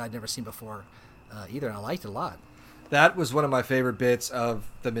something that I'd never seen before either. And I liked it a lot. That was one of my favorite bits of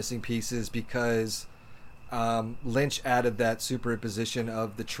the missing pieces because Lynch added that superimposition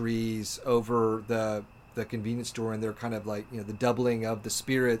of the trees over the convenience store, and they're kind of like the doubling of the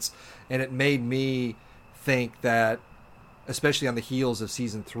spirits, and it made me think that, especially on the heels of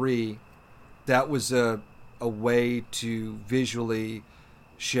season 3, that was a way to visually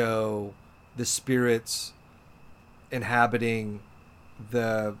show the spirits inhabiting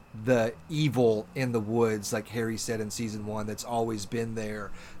the evil in the woods, like Harry said in season 1, that's always been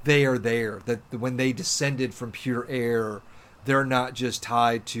there. They are there. That when they descended from pure air, they're not just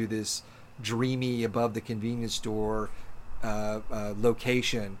tied to this dreamy above the convenience store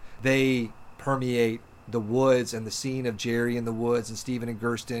location. They permeate the woods, and the scene of Jerry in the woods and Stephen and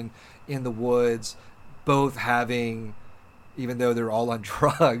Kirsten in the woods, both having, even though they're all on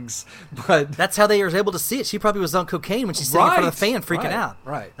drugs, but that's how they were able to see it. She probably was on cocaine when she's sitting in front of the fan freaking out.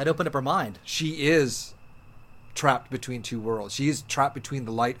 Right. That opened up her mind. She is trapped between two worlds. She is trapped between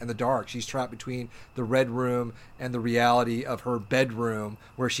the light and the dark. She's trapped between the red room and the reality of her bedroom,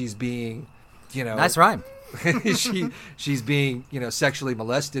 where she's being, nice rhyme. she's being, sexually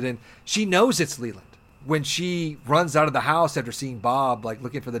molested, and she knows it's Leland. When she runs out of the house after seeing Bob, like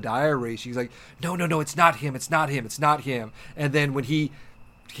looking for the diary, she's like, no, it's not him. It's not him. It's not him. And then when he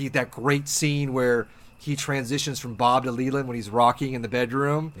that great scene where he transitions from Bob to Leland when he's rocking in the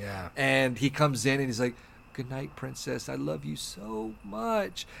bedroom. Yeah. And he comes in and he's like, good night, princess. I love you so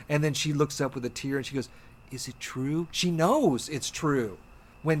much. And then she looks up with a tear and she goes, is it true? She knows it's true.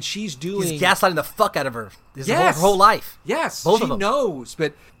 When she's doing... He's gaslighting the fuck out of her. Her whole life. Yes. Both of them. She knows,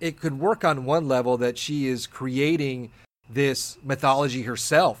 but it could work on one level that she is creating this mythology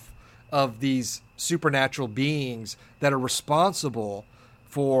herself of these supernatural beings that are responsible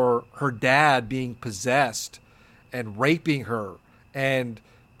for her dad being possessed and raping her and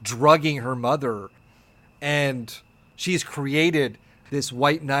drugging her mother. And she's created this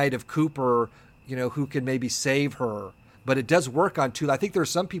white knight of Cooper, who can maybe save her. But it does work on two. I think there are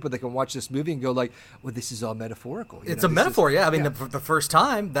some people that can watch this movie and go like, well, this is all metaphorical. It's a metaphor, yeah. I mean, the first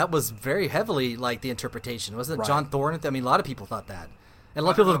time, that was very heavily like the interpretation. Wasn't it right. John Thorne? I mean, a lot of people thought that. And a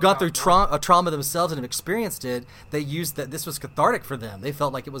lot of people have gone through trauma themselves and have experienced it. They used that this was cathartic for them. They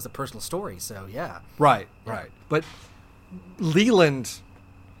felt like it was a personal story. So, yeah. Right. But Leland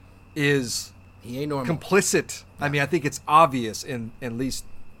is he ain't normal. Complicit. Yeah. I mean, I think it's obvious in at least,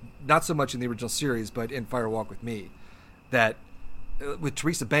 not so much in the original series, but in Fire Walk With Me, that with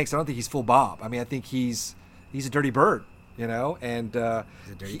Teresa Banks, I don't think he's full Bob. I mean, I think he's a dirty bird, and he's a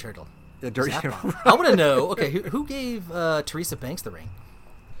dirty turtle. A dirty. I want to know. Okay, who gave Teresa Banks the ring?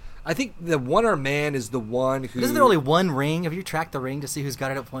 I think the one-armed man is the one who. Isn't there only one ring? Have you tracked the ring to see who's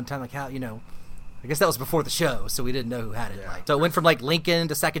got it at one time? Like how I guess that was before the show, so we didn't know who had it. Yeah. So it went from like Lincoln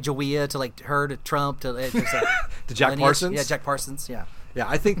to Sacagawea to like her to Trump to to Jack Parsons. Yeah, Jack Parsons. Yeah. Yeah,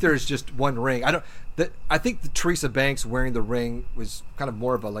 I think there's just one ring. I think the Teresa Banks wearing the ring was kind of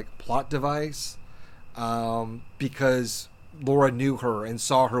more of a like plot device, because Laura knew her and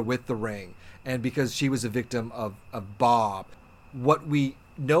saw her with the ring, and because she was a victim of Bob. What we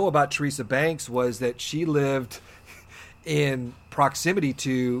know about Teresa Banks was that she lived in proximity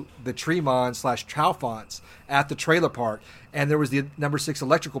to the Tremont/Chalfonts at the trailer park, and there was the number 6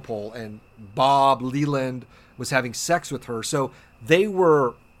 electrical pole, and Bob Leland was having sex with her. So they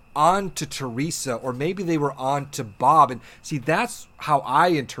were on to Teresa, or maybe they were on to Bob. And see, that's how I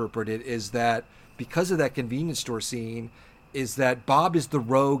interpret it, is that because of that convenience store scene, is that Bob is the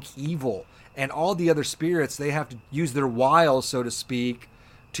rogue evil, and all the other spirits, they have to use their wiles, so to speak,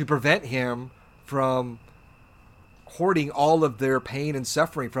 to prevent him from hoarding all of their pain and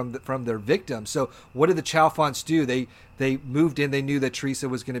suffering from their victims. So what did the Chalfonts do? They moved in. They knew that Teresa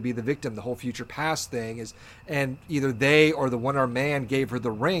was going to be the victim. The whole future past thing is, and either they or the one-armed man gave her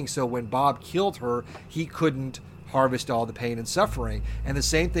the ring. So when Bob killed her, he couldn't harvest all the pain and suffering. And the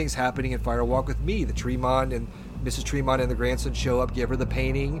same thing's happening in Fire Walk with Me. The Tremont and Mrs. Tremont and the grandson show up, give her the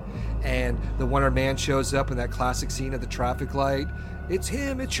painting, and the one-armed man shows up in that classic scene at the traffic light. It's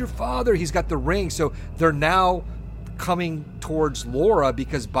him. It's your father. He's got the ring. So they're now coming towards Laura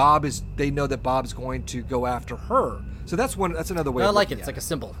because they know that Bob's going to go after her. So that's another way. I like it. It's like a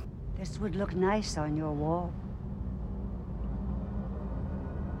symbol. This would look nice on your wall.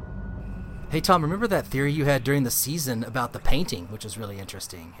 Hey, Tom, remember that theory you had during the season about the painting, which was really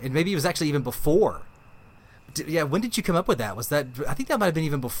interesting? And maybe it was actually even before. Yeah, when did you come up with that? I think that might have been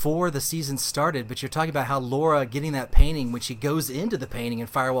even before the season started, but you're talking about how Laura getting that painting, when she goes into the painting in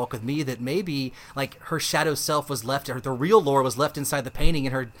Fire Walk with Me, that maybe like her shadow self was left, or the real Laura was left inside the painting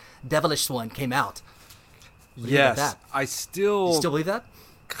and her devilish one came out. Yes, I you still believe that?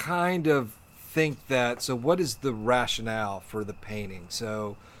 Kind of think that. So what is the rationale for the painting?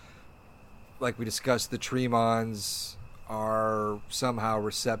 So like we discussed, the Tremonts are somehow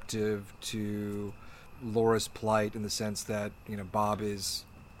receptive to Laura's plight in the sense that, Bob is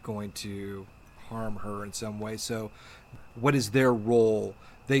going to harm her in some way. So what is their role?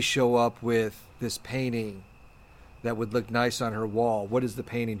 They show up with this painting that would look nice on her wall. What does the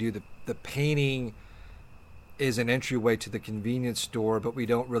painting do? The painting is an entryway to the convenience store, but we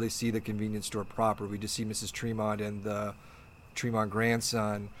don't really see the convenience store proper. We just see Mrs. Tremont and the Tremont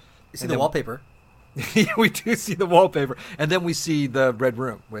grandson. You see the wallpaper. We do see the wallpaper. And then we see the Red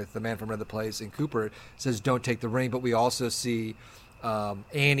Room with the man from Another Place, and Cooper says, don't take the ring. But we also see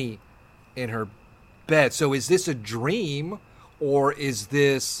Annie in her bed. So is this a dream, or is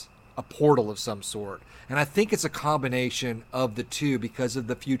this a portal of some sort? And I think it's a combination of the two because of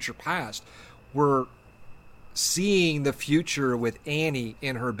the future past. We're seeing the future with Annie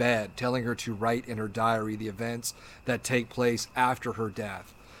in her bed, telling her to write in her diary the events that take place after her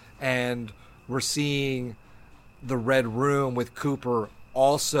death. And we're seeing the Red Room with Cooper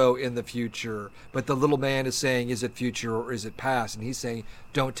also in the future, but the little man is saying, is it future or is it past? And he's saying,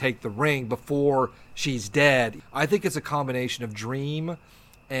 don't take the ring before she's dead. I think it's a combination of dream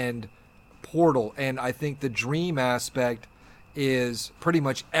and portal, and I think the dream aspect is pretty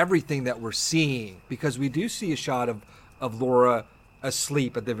much everything that we're seeing, because we do see a shot of Laura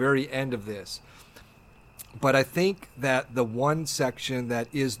asleep at the very end of this. But I think that the one section that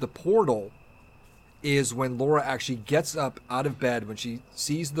is the portal is when Laura actually gets up out of bed, when she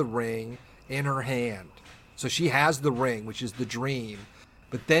sees the ring in her hand. So she has the ring, which is the dream.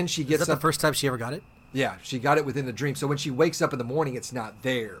 But then she gets up. Is that the first time she ever got it? Yeah, she got it within the dream. So when she wakes up in the morning, it's not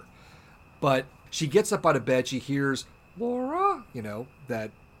there. But she gets up out of bed, she hears, Laura, that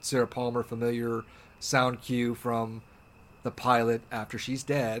Sarah Palmer familiar sound cue from the pilot after she's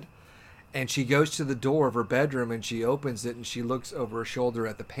dead. And she goes to the door of her bedroom and she opens it and she looks over her shoulder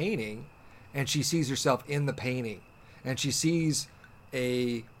at the painting. And she sees herself in the painting, and she sees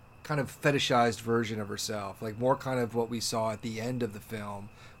a kind of fetishized version of herself, like more kind of what we saw at the end of the film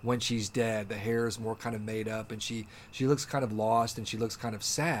when she's dead. The hair is more kind of made up, and she looks kind of lost, and she looks kind of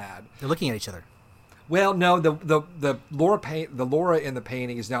sad. They're looking at each other. Well, no, the Laura in the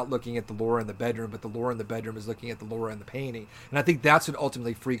painting is not looking at the Laura in the bedroom, but the Laura in the bedroom is looking at the Laura in the painting, and I think that's what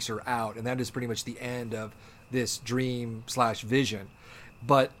ultimately freaks her out, and that is pretty much the end of this dream/vision.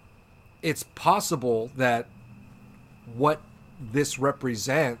 But it's possible that what this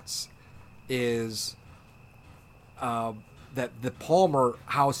represents is that the Palmer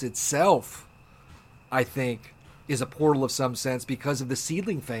house itself, I think, is a portal of some sense because of the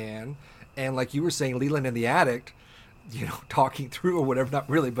ceiling fan. And like you were saying, Leland in the attic, talking through or whatever, not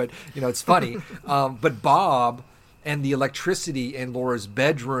really, but, it's funny. But Bob and the electricity in Laura's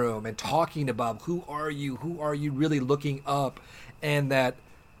bedroom and talking to Bob, who are you really looking up? And that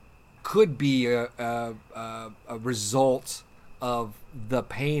could be a result of the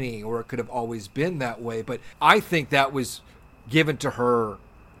painting, or it could have always been that way. But I think that was given to her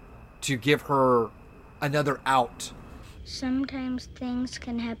to give her another out. Sometimes things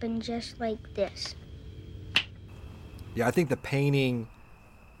can happen just like this. Yeah, I think the painting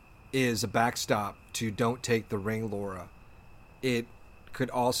is a backstop to don't take the ring, Laura. It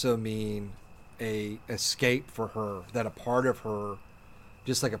could also mean a escape for her, that a part of her,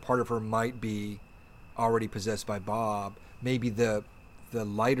 just like a part of her might be already possessed by Bob, maybe the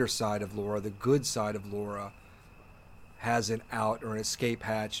lighter side of Laura, the good side of Laura, has an out or an escape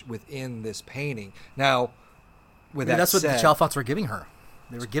hatch within this painting. Now, with that that's said, what the Chalfonts were giving her.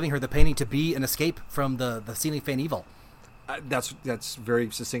 They were giving her the painting to be an escape from the ceiling fan evil. That's a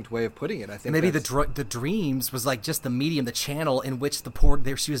very succinct way of putting it. I think and maybe the dreams was like just the medium, the channel in which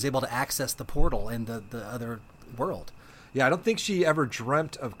she was able to access the portal and the other world. Yeah, I don't think she ever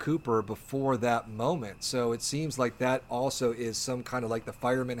dreamt of Cooper before that moment. So it seems like that also is some kind of like the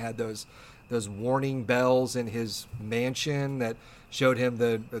fireman had those warning bells in his mansion that showed him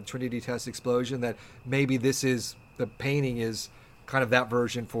the Trinity test explosion. That maybe the painting is kind of that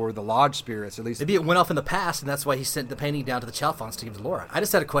version for the lodge spirits, at least. Maybe it went off in the past, and that's why he sent the painting down to the Chalfonts to give to Laura. I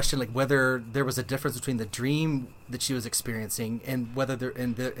just had a question, like whether there was a difference between the dream that she was experiencing and whether they're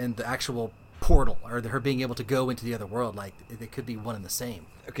in the actual portal, or her being able to go into the other world. Like they could be one and the same.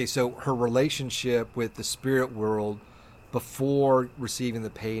 Okay, so her relationship with the spirit world before receiving the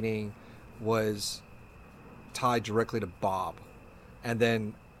painting was tied directly to Bob, and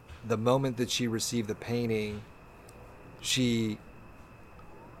then the moment that she received the painting, she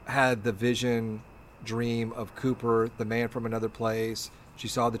had the vision dream of Cooper, the man from another place. She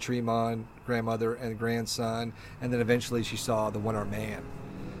saw the Tremont grandmother and grandson, and then eventually she saw the one-armed man.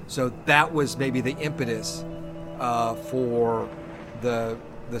 So that was maybe the impetus for the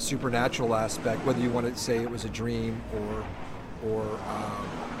supernatural aspect, whether you want to say it was a dream or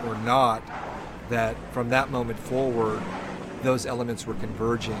not. That from that moment forward, those elements were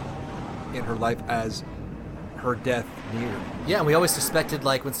converging in her life as her death neared. Yeah, and we always suspected,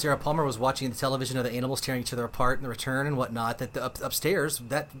 like when Sarah Palmer was watching the television of the animals tearing each other apart in The Return and whatnot, that upstairs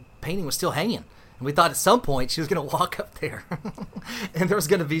that painting was still hanging. And we thought at some point she was going to walk up there and there was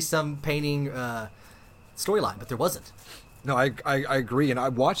going to be some painting storyline, but there wasn't. No, I agree. And I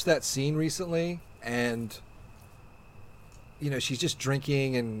watched that scene recently, and she's just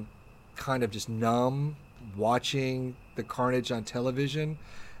drinking and kind of just numb, watching the carnage on television.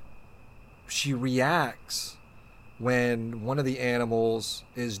 She reacts when one of the animals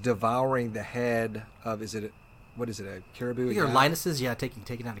is devouring the head of, a caribou? Or Linus's,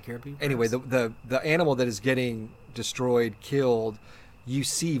 taking out a caribou. Anyway, the animal that is getting destroyed, killed, you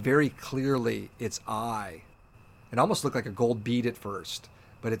see very clearly its eye. It almost looked like a gold bead at first,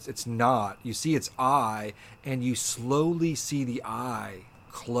 but it's not. You see its eye, and you slowly see the eye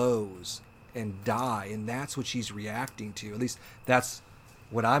close and die, and that's what she's reacting to. At least that's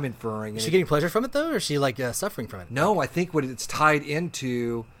what I'm inferring. Is she getting pleasure from it, though, or is she suffering from it? No, I think what it's tied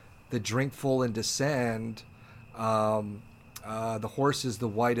into the drink full and descend, the horse is the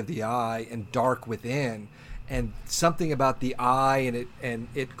white of the eye and dark within, and something about the eye and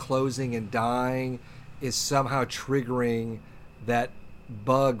it closing and dying is somehow triggering that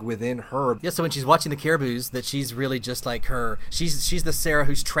bug within her. Yeah, so when she's watching the caribous, that she's really just like her. She's the Sarah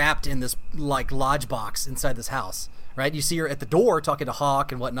who's trapped in this like lodge box inside this house, right? You see her at the door talking to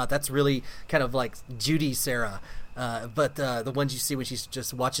Hawk and whatnot. That's really kind of like Judy Sarah. But the ones you see when she's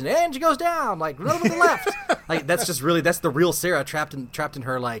just watching, and she goes down, like run with the left. Like that's the real Sarah trapped in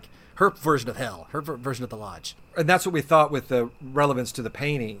her, like her version of hell, her version of the lodge. And that's what we thought with the relevance to the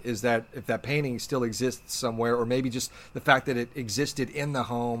painting, is that if that painting still exists somewhere, or maybe just the fact that it existed in the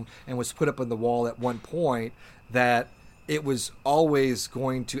home and was put up on the wall at one point, that it was always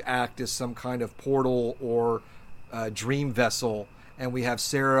going to act as some kind of portal or dream vessel. And we have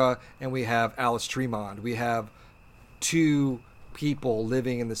Sarah and we have Alice Tremont. We have two people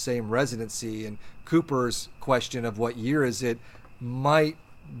living in the same residency, and Cooper's question of what year is it might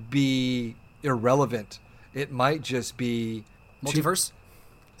be irrelevant. It might just be multiverse.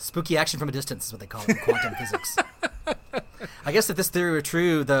 Spooky action from a distance is what they call it in quantum physics. I guess if this theory were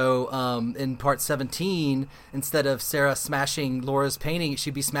true, though, in part 17, instead of Sarah smashing Laura's painting,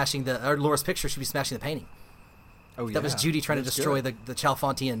 she'd be smashing Laura's picture. She'd be smashing the painting. Oh yeah, that was Judy trying to destroy the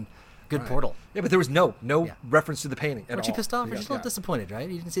Chalfontian good portal. Yeah, but there was no reference to the painting at all. Weren't you pissed off? You're just a little disappointed, right?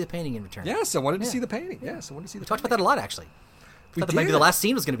 You didn't see the painting in return. Yes, I wanted to see the painting. Yes, I wanted to see. We talked about that a lot, actually. We thought maybe the last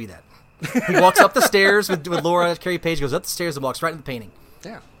scene was going to be that. He walks up the stairs with Laura. Carrie Page goes up the stairs and walks right in the painting.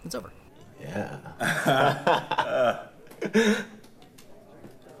 Yeah, it's over. Yeah.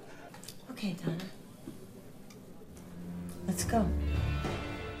 Okay, Donna. Let's go.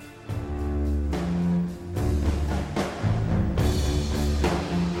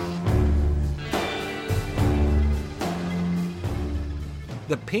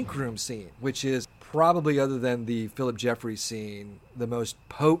 The pink room scene, which is probably, other than the Philip Jeffries scene, the most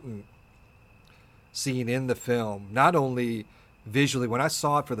potent scene in the film. Not only visually, when I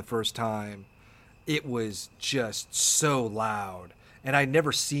saw it for the first time, it was just so loud. And I'd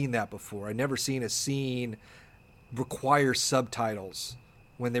never seen that before. I'd never seen a scene require subtitles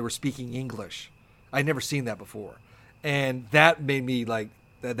when they were speaking English. I'd never seen that before. And that made me like,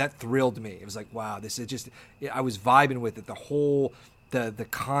 that thrilled me. It was like, wow, this is just, I was vibing with it. The whole the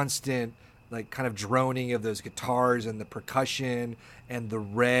constant like kind of droning of those guitars and the percussion and the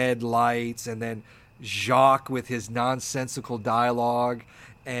red lights, and then Jacques with his nonsensical dialogue,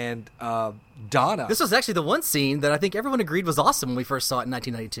 and Donna. This was actually the one scene that I think everyone agreed was awesome when we first saw it in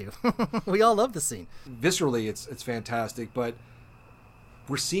 1992. We all loved the scene. Viscerally, it's fantastic, but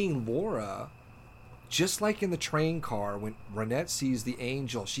we're seeing Laura, just like in the train car, when Ronette sees the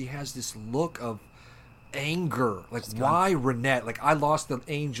angel, she has this look of anger. Like, why Ronette? Like, I lost the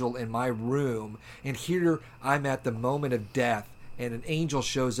angel in my room, and here I'm at the moment of death, and an angel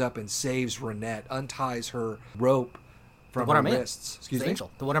shows up and saves Ronette, unties her rope from her wrists. Excuse me?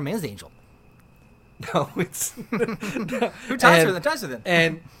 Angel. The One-Armed Man's the angel. No, it's... Who ties her then?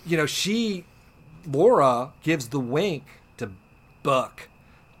 And, Laura gives the wink to Buck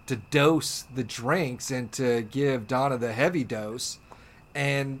to dose the drinks and to give Donna the heavy dose.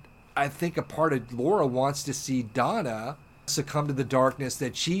 And I think a part of Laura wants to see Donna succumb to the darkness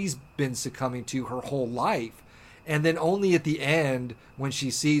that she's been succumbing to her whole life. And then only at the end, when she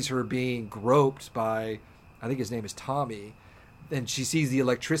sees her being groped by, I think his name is Tommy, and she sees the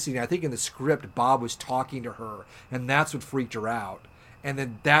electricity. And I think in the script, Bob was talking to her, and that's what freaked her out. And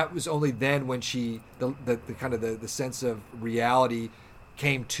then that was only then when the kind of the sense of reality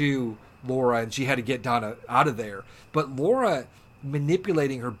came to Laura, and she had to get Donna out of there. But Laura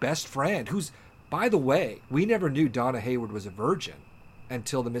manipulating her best friend, who's, by the way, we never knew Donna Hayward was a virgin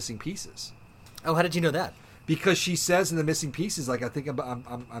until The Missing Pieces. Oh, how did you know that? Because she says in The Missing Pieces, like,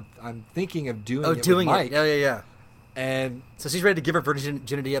 I'm thinking of doing it doing with Mike. it. Yeah. And so she's ready to give her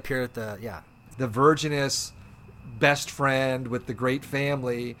virginity up here at the virginous best friend with the great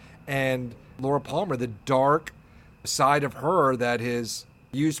family, and Laura Palmer, the dark side of her that has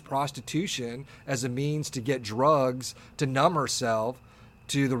used prostitution as a means to get drugs to numb herself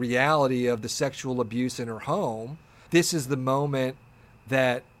to the reality of the sexual abuse in her home. This is the moment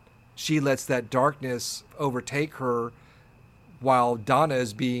that she lets that darkness overtake her while Donna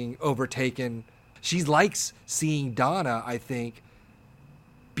is being overtaken. She likes seeing Donna, I think,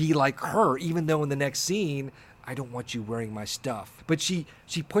 be like her, even though in the next scene, I don't want you wearing my stuff. But she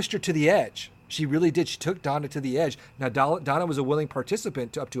pushed her to the edge. She really did. She took Donna to the edge. Now, Donna was a willing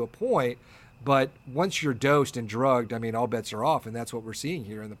participant up to a point, but once you're dosed and drugged, I mean, all bets are off, and that's what we're seeing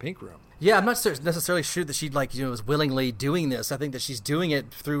here in the Pink Room. Yeah, I'm not necessarily sure that she was willingly doing this. I think that she's doing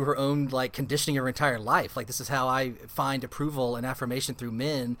it through her own conditioning of her entire life. Like, this is how I find approval and affirmation through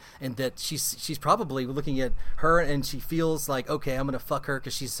men, and that she's probably looking at her and she feels like, okay, I'm gonna fuck her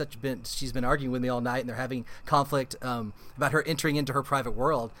because she's been arguing with me all night, and they're having conflict about her entering into her private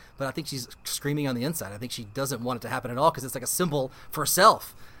world. But I think she's screaming on the inside. I think she doesn't want it to happen at all because it's like a symbol for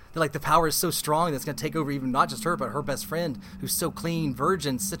herself. Like, the power is so strong that it's going to take over even not just her, but her best friend, who's so clean,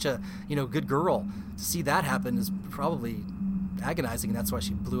 virgin, such a, good girl. To see that happen is probably agonizing, and that's why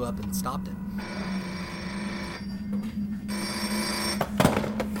she blew up and stopped it.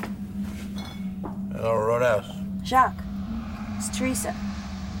 Hello, Roadhouse. Jacques, it's Teresa.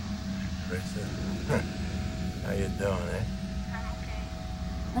 Teresa? How you doing, eh?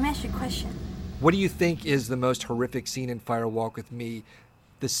 Let me ask you a question. What do you think is the most horrific scene in Fire Walk with Me?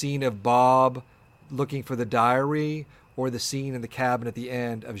 The scene of Bob looking for the diary, or the scene in the cabin at the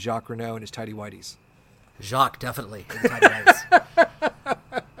end of Jacques Renault and his tidy whities? Jacques, definitely. In the tidy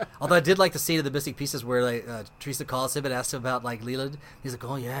whities. Although I did like the scene of The Missing Pieces where Teresa calls him and asks him about Leland. He's like,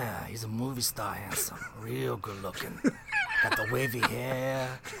 oh yeah, he's a movie star, handsome, real good looking. Got the wavy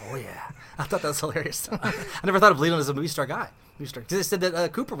hair. Oh yeah. I thought that was hilarious. I never thought of Leland as a movie star guy. Because they said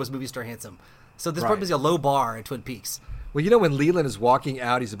that Cooper was movie star handsome. So this probably is a low bar in Twin Peaks. Well, when Leland is walking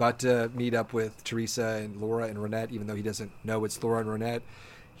out, he's about to meet up with Teresa and Laura and Ronette, even though he doesn't know it's Laura and Ronette.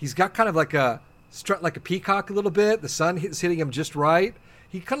 He's got kind of like a strut like a peacock a little bit. The sun is hitting him just right.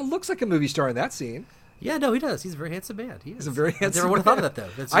 He kind of looks like a movie star in that scene. Yeah, no, he does. He's a very handsome man. He's a very handsome man. I never would have thought of that,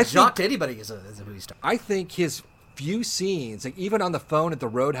 though. It's Jacques to anybody as a movie star. I think his few scenes, like even on the phone at the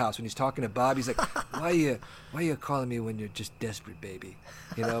Roadhouse when he's talking to Bob, he's like, why you calling me when you're just desperate, baby?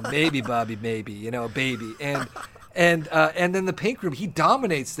 Maybe, Bobby, maybe, baby. And then the Pink Room, he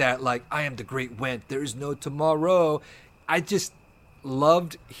dominates that, like, I am the great Went, there's no tomorrow. I just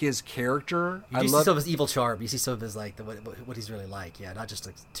loved his character. You see some of his evil charm. You see some of his, what he's really like. Yeah, not just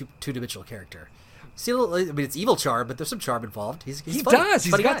a two-dimensional character. See, it's evil charm, but there's some charm involved. He's he funny. does.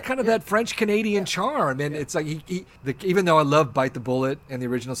 He's got kind of that French-Canadian charm. And it's like, even though I love Bite the Bullet in the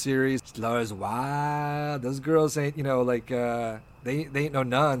original series, Laura's wild. Those girls ain't, they ain't no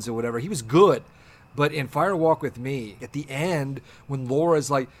nuns or whatever. He was good. But in Fire Walk with Me, at the end, when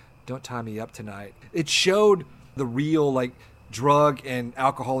Laura's like, don't tie me up tonight, it showed the real, drug and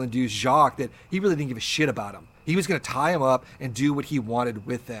alcohol-induced Jacques that he really didn't give a shit about him. He was going to tie them up and do what he wanted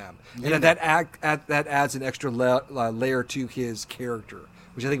with them. And that adds an extra layer to his character,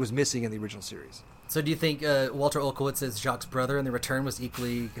 which I think was missing in the original series. So do you think Walter Olkowitz as Jacques' brother in The Return was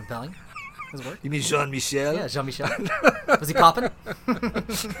equally compelling? Does it work? You mean Jean-Michel? Yeah, Jean-Michel. Was he popping?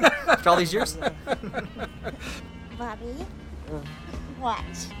 After all these years? Bobby,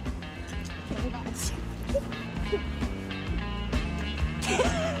 watch. Watch.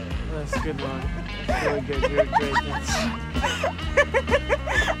 That's a good one. That's really good. You're great.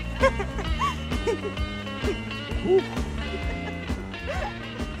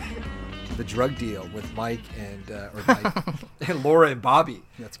 The drug deal with Mike and Laura and Bobby.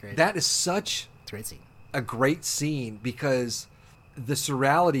 That's great. That is such great scene. A great scene because the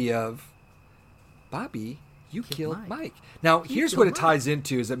surreality of Bobby, you killed Mike. Now, here's what it ties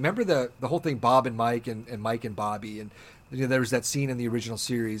into: is that remember the whole thing, Bob and Mike and Mike and Bobby, and there was that scene in the original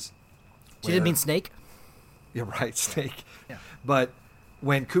series. She didn't mean Snake. You're right, Snake. Yeah. But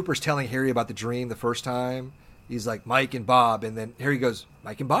when Cooper's telling Harry about the dream the first time, he's like Mike and Bob, and then Harry goes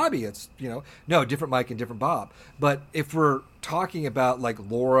Mike and Bobby. It's no different Mike and different Bob. But if we're talking about like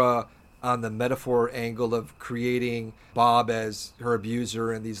Laura on the metaphor angle of creating Bob as her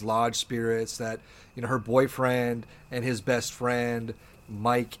abuser and these lodge spirits, that her boyfriend and his best friend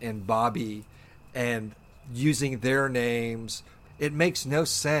Mike and Bobby, and using their names, it makes no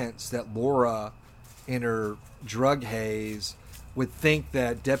sense that Laura in her drug haze would think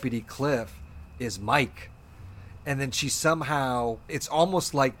that Deputy Cliff is Mike. And then she somehow, it's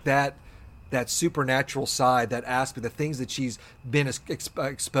almost like that supernatural side, that aspect, the things that she's been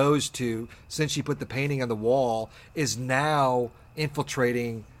exposed to since she put the painting on the wall is now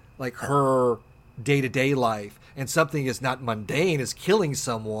infiltrating like her day-to-day life. And something is not mundane as killing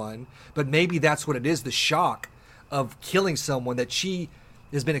someone, but maybe that's what it is, the shock of killing someone, that she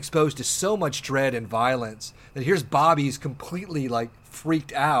has been exposed to so much dread and violence that here's Bobby's completely like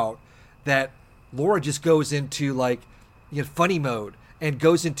freaked out, that Laura just goes into like funny mode and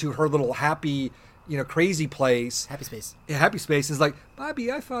goes into her little happy crazy place. Happy space. Yeah, happy space is like,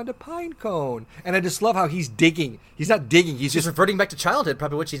 Bobby, I found a pine cone. And I just love how he's digging. He's not digging. He's just reverting back to childhood,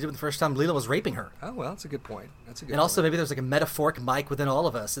 probably what she did the first time Leela was raping her. Oh, well, that's a good point. And also maybe there's like a metaphoric Mike within all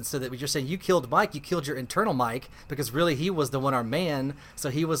of us. And so that you're saying you killed Mike, you killed your internal Mike, because really he was the one-armed man. So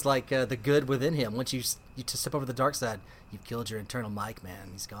he was like the good within him. Once you just step over the dark side, you've killed your internal Mike, man.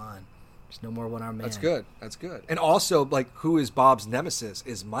 He's gone. There's no more one-armed man. That's good. And also, like, who is Bob's nemesis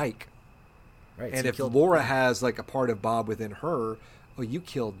is Mike. Right, and so if Laura has like a part of Bob within her, you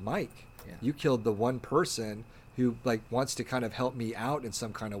killed Mike. Yeah. You killed the one person who like wants to kind of help me out in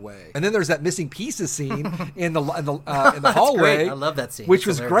some kind of way. And then there's that missing pieces scene in the hallway. Great. I love that scene, which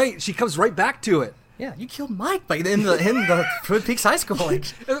was great. She comes right back to it. Yeah, you killed Mike in the Twin Peaks High School. Like,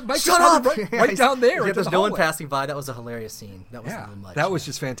 shut up! Right down there. Yeah, there's no one passing by. That was a hilarious scene. That was a little much. That was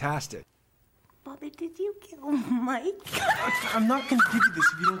just fantastic. Bobby, did you kill Mike? I'm not gonna give you this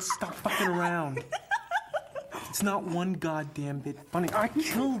if you don't stop fucking around. It's not one goddamn bit funny. I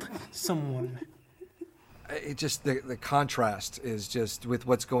killed someone. It just, the contrast is just with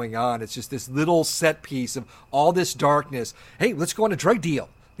what's going on. It's just this little set piece of all this darkness. Hey, let's go on a drug deal,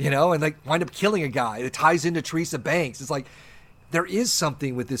 and like wind up killing a guy. It ties into Teresa Banks. It's like there is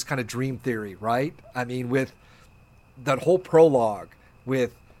something with this kind of dream theory, right? I mean, with that whole prologue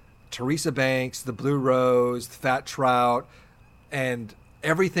with Teresa Banks, the Blue Rose, the Fat Trout, and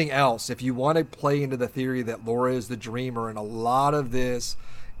everything else. If you want to play into the theory that Laura is the dreamer and a lot of this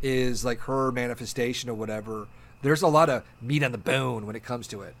is like her manifestation or whatever, there's a lot of meat on the bone when it comes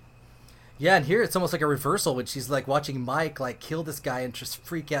to it. Yeah, and here it's almost like a reversal when she's like watching Mike like kill this guy and just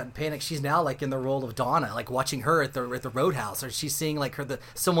freak out and panic. She's now like in the role of Donna, like watching her at the roadhouse, or she's seeing like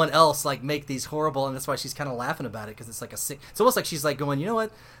someone else like make these horrible, and that's why she's kind of laughing about it, because it's like it's almost like she's like going, you know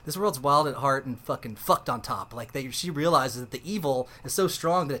what, this world's wild at heart and fucking fucked on top. Like she realizes that the evil is so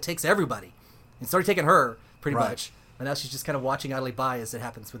strong that it takes everybody. It started taking her pretty much, and now she's just kind of watching idly by as it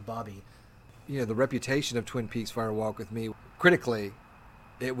happens with Bobby. The reputation of Twin Peaks: Fire Walk with Me, critically,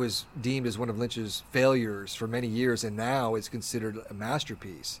 it was deemed as one of Lynch's failures for many years, and now it's considered a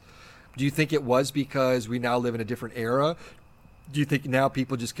masterpiece. Do you think it was because we now live in a different era? Do you think now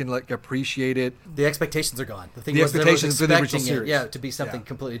people just can like appreciate it? The expectations are gone. The expectations for the original series, to be something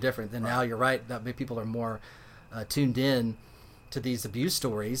completely different. And now you're right, that people are more tuned in to these abuse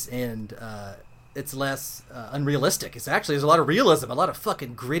stories, and it's less unrealistic. There's a lot of realism, a lot of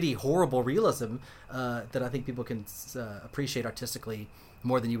fucking gritty, horrible realism that I think people can appreciate artistically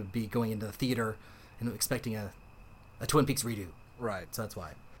more than you would be going into the theater and expecting a Twin Peaks redo. Right. So that's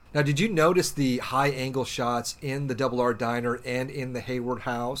why. Now, did you notice the high angle shots in the Double R Diner and in the Hayward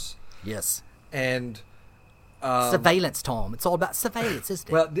house? Yes. And Surveillance, Tom. It's all about surveillance, isn't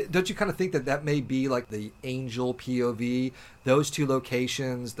it? Well, don't you kind of think that may be like the Angel POV? Those two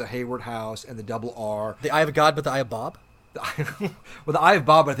locations, the Hayward House and the Double R. The Eye of God, but the Eye of Bob? Well, the Eye of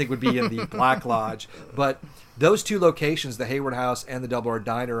Bob, I think, would be in the Black Lodge. But those two locations, the Hayward House and the Double R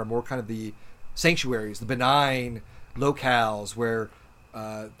Diner, are more kind of the sanctuaries, the benign locales where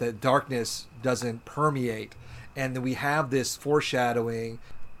the darkness doesn't permeate. And then we have this foreshadowing,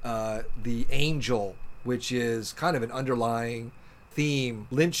 the Angel, which is kind of an underlying theme.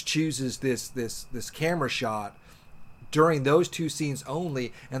 Lynch chooses this camera shot during those two scenes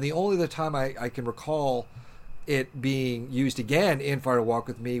only, and the only other time I can recall it being used again in Fire Walk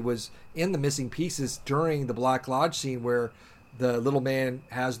With Me was in the Missing Pieces during the Black Lodge scene where the little man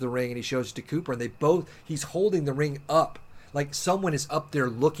has the ring and he shows it to Cooper, and he's holding the ring up like someone is up there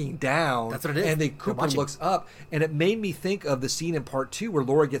looking down. That's what it is. And Cooper looks up, and it made me think of the scene in part 2 where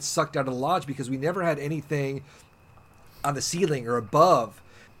Laura gets sucked out of the lodge because we never had anything on the ceiling or above.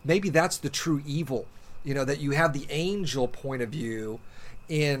 Maybe that's the true evil, that you have the angel point of view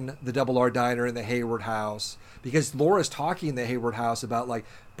in the Double R Diner in the Hayward House, because Laura's talking in the Hayward House about like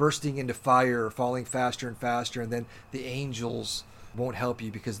bursting into fire, falling faster and faster, and then the angels won't help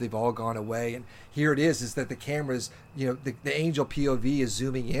you because they've all gone away. And here it is that the camera's, the angel POV is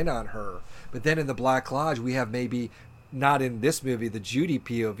zooming in on her. But then in the Black Lodge, we have maybe, not in this movie, the Judy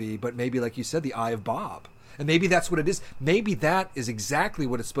POV, but maybe, like you said, the Eye of Bob. And maybe that's what it is. Maybe that is exactly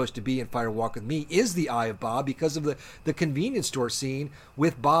what it's supposed to be in Fire Walk With Me, is the Eye of Bob, because of the convenience store scene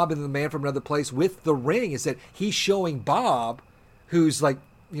with Bob and the man from another place with the ring, is that he's showing Bob, who's like,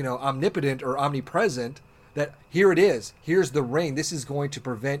 omnipotent or omnipresent, that here it is. Here's the ring. This is going to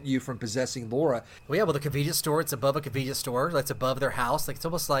prevent you from possessing Laura. Well, yeah, the convenience store, it's above a convenience store. That's above their house. Like, it's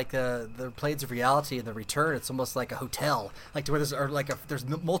almost like the Planes of Reality and The Return. It's almost like a hotel. Like, to where there's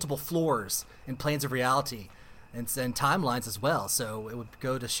multiple floors in Planes of Reality and timelines as well. So it would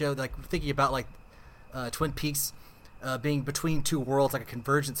go to show, like, thinking about, like, Twin Peaks being between two worlds, like a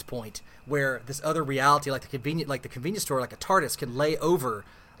convergence point, where this other reality, like the convenience store, like a TARDIS, can lay over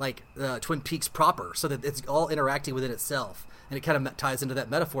like Twin Peaks proper, so that it's all interacting within itself. And it kind of ties into that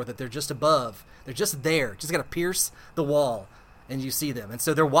metaphor that they're just above, they're just there, just got to pierce the wall and you see them. And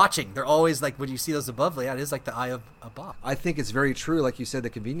so they're watching. They're always like, when you see those above, yeah, it is like the Eye of Bob. I think it's very true, like you said,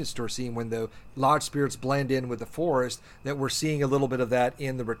 the convenience store scene, when the lodge spirits blend in with the forest, that we're seeing a little bit of that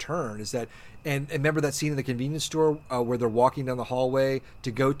in The Return. Is that, and remember that scene in the convenience store where they're walking down the hallway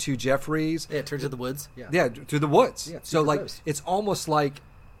to go to Jeffrey's? Yeah, it turns to the woods. Yeah, through the woods. Yeah, so like, it's almost like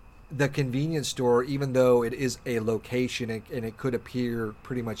the convenience store, even though it is a location and it could appear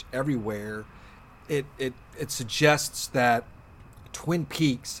pretty much everywhere, it suggests that Twin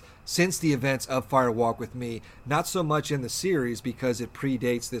Peaks, since the events of Fire Walk With Me, not so much in the series because it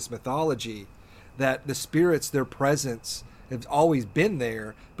predates this mythology, that the spirits, their presence, have always been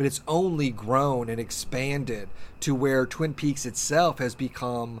there, but it's only grown and expanded to where Twin Peaks itself has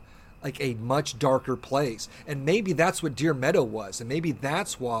become like a much darker place. And maybe that's what Deer Meadow was, and maybe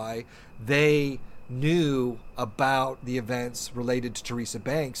that's why they knew about the events related to Teresa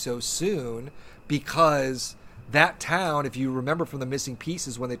Banks so soon, because that town, if you remember from the Missing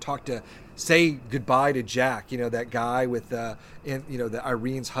Pieces, when they talked to, say goodbye to Jack, that guy with the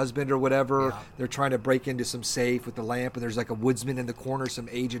Irene's husband or whatever, yeah. They're trying to break into some safe with the lamp, and there's like a woodsman in the corner, some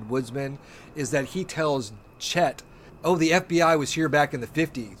aged woodsman, is that he tells Chet, oh, the FBI was here back in the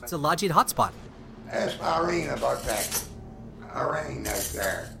 50s. It's a lodging hotspot. Ask Irene about that. Irene is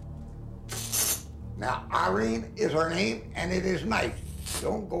there. Now, Irene is her name, and it is nice.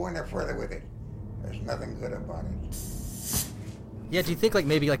 Don't go any further with it. There's nothing good about it. Yeah, do you think, like,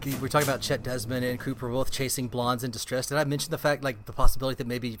 maybe, like, we're talking about Chet Desmond and Cooper both chasing blondes in distress. Did I mention the fact, like, the possibility that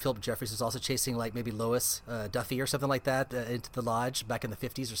maybe Philip Jeffries was also chasing, like, maybe Lois Duffy or something like that into the lodge back in the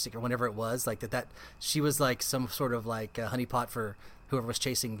 50s or whenever it was? Like, that she was, like, some sort of, like, honeypot for whoever was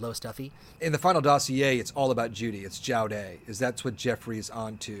chasing Lois Duffy? In the final dossier, it's all about Judy. It's Jaude. That's what Jeffries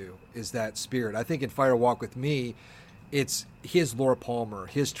onto, is that spirit. I think in Fire Walk With Me, it's his Laura Palmer,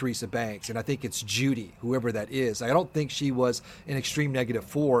 his Teresa Banks, and I think it's Judy, whoever that is. I don't think she was an extreme negative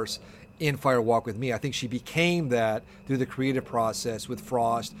force in Fire Walk With Me. I think she became that through the creative process with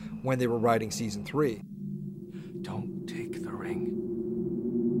Frost when they were writing season 3. Don't take the ring.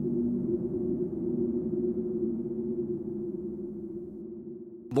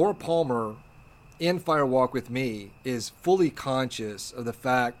 Laura Palmer in Fire Walk With Me is fully conscious of the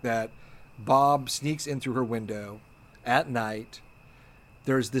fact that Bob sneaks in through her window at night.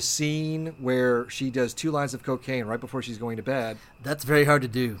 There's the scene where she does 2 lines of cocaine right before she's going to bed. That's very hard to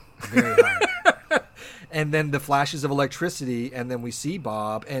do. Very hard. And then the flashes of electricity, and then we see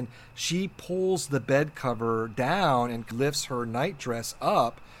Bob, and she pulls the bed cover down and lifts her nightdress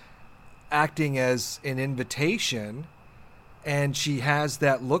up, acting as an invitation. And she has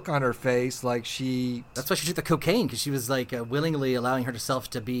that look on her face like she... That's why she took the cocaine, because she was like willingly allowing herself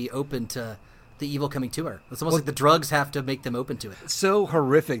to be open to the evil coming to her. It's almost like the drugs have to make them open to it. So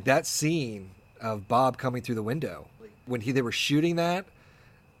horrific, that scene of Bob coming through the window. When they were shooting that,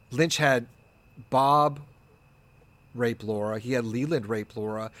 Lynch had Bob rape Laura, he had Leland rape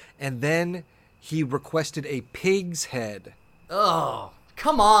Laura, and then he requested a pig's head. Oh,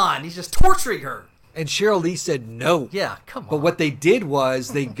 come on, he's just torturing her. And Cheryl Lee said no. Yeah, come on. But what they did was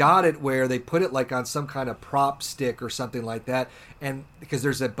they got it where they put it like on some kind of prop stick or something like that. And because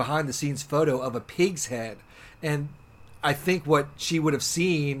there's a behind the scenes photo of a pig's head. And I think what she would have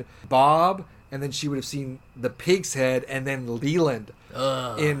seen, Bob, and then she would have seen the pig's head and then Leland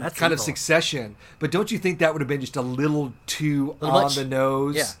in kind of succession. But don't you think that would have been just a little too on the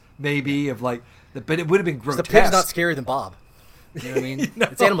nose, maybe, of like, but it would have been grotesque. The pig's not scarier than Bob. You know what I mean? No.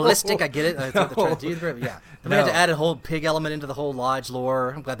 It's animalistic, I get it. That's what they're trying to do. But yeah. They had to add a whole pig element into the whole lodge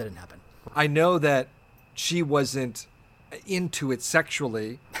lore. I'm glad that didn't happen. I know that she wasn't into it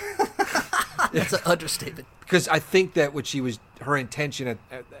sexually. That's an understatement. Because I think that her intention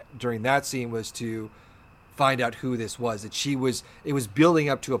during that scene was to find out who this was. That it was building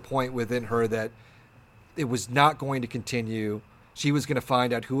up to a point within her that it was not going to continue. She was going to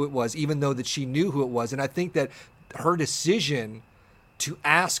find out who it was, even though that she knew who it was. And I think that her decision to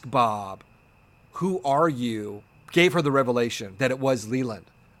ask Bob, who are you, gave her the revelation that it was Leland.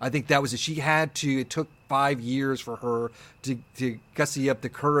 I think that was it. She had to, it took 5 years for her to gussy up the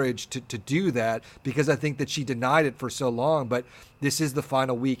courage to do that, because I think that she denied it for so long. But this is the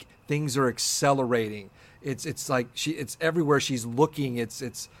final week. Things are accelerating. It's like it's everywhere she's looking. It's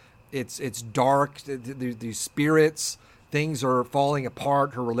dark. These spirits. Things are falling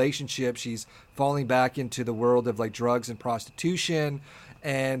apart. Her relationship, she's falling back into the world of like drugs and prostitution,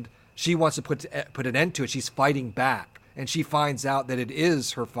 and she wants to put an end to it. She's fighting back, and she finds out that it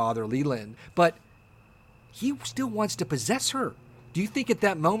is her father, Leland, but he still wants to possess her. Do you think at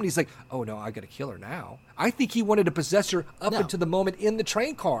that moment he's like, oh no, I got to kill her now? I think he wanted to possess her up until the moment in the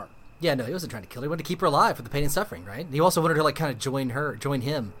train car. Yeah, no, he wasn't trying to kill her. He wanted to keep her alive for the pain and suffering, right? And he also wanted to like kind of join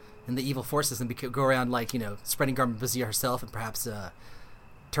him in the evil forces and go around like, spreading Garmin Baziah herself and perhaps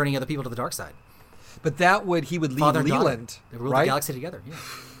turning other people to the dark side. But he would leave Leland, they ruled right? the galaxy together, yeah.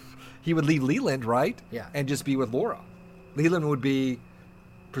 He would leave Leland, right? Yeah. And just be with Laura. Leland would be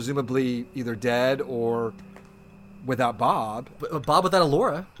presumably either dead or without Bob. But Bob without a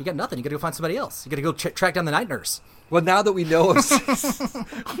Laura, you got nothing. You got to go find somebody else. You got to go track down the night nurse. Well, now that we know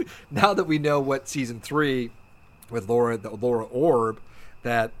what season 3 with Laura, the Laura Orb,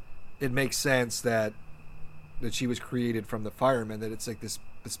 that it makes sense that she was created from the firemen, that it's like this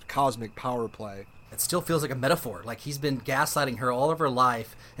cosmic power play. It still feels like a metaphor. Like he's been gaslighting her all of her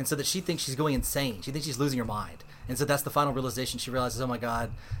life, and so that she thinks she's going insane. She thinks she's losing her mind. And so that's the final realization. She realizes, oh my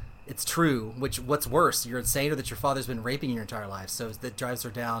God, it's true. What's worse, you're insane or that your father's been raping you your entire life. So that drives her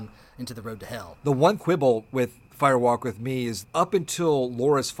down into the road to hell. The one quibble with Firewalk with Me is up until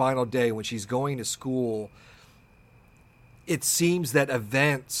Laura's final day when she's going to school, it seems that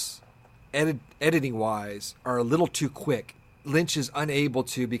events, editing-wise, are a little too quick. Lynch is unable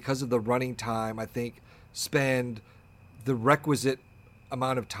to, because of the running time, I think, spend the requisite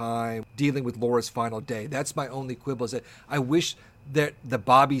amount of time dealing with Laura's final day. That's my only quibble, is that I wish that the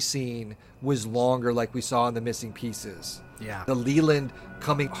Bobby scene was longer like we saw in The Missing Pieces. Yeah. The Leland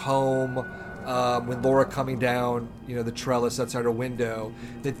coming home, when Laura coming down, the trellis outside her window,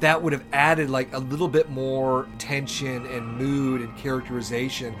 that would have added like a little bit more tension and mood and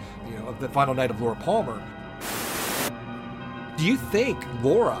characterization, of the final night of Laura Palmer. Do you think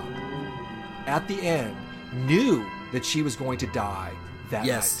Laura, at the end, knew that she was going to die that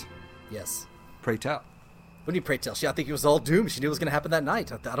night? Yes. Pray tell. What do you pray tell? I think it was all doomed. She knew it was going to happen that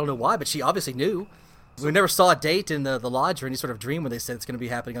night. I don't know why, but she obviously knew. We never saw a date in the lodge or any sort of dream where they said it's going to be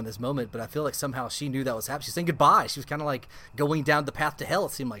happening on this moment, but I feel like somehow she knew that was happening. She was saying goodbye. She was kind of like going down the path to hell,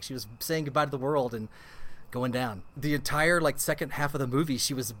 it seemed like. She was saying goodbye to the world and going down. The entire second half of the movie,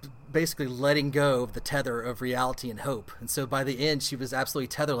 she was basically letting go of the tether of reality and hope. And so by the end, she was absolutely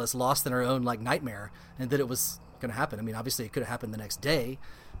tetherless, lost in her own nightmare, and that it was going to happen. I mean, obviously it could have happened the next day,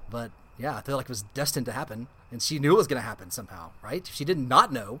 but yeah, I feel like it was destined to happen, and she knew it was going to happen somehow, right? She did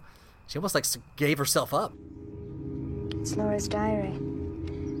not know. She almost gave herself up. It's Laura's diary.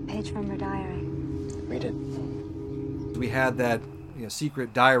 Page from her diary. Read it. We had that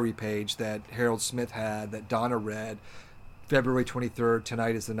secret diary page that Harold Smith had that Donna read. February 23rd,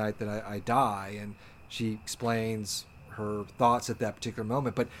 tonight is the night that I die. And she explains her thoughts at that particular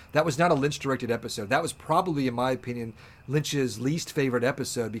moment. But that was not a Lynch-directed episode. That was probably, in my opinion, Lynch's least favorite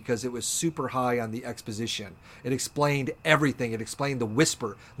episode because it was super high on the exposition. It explained everything. It explained the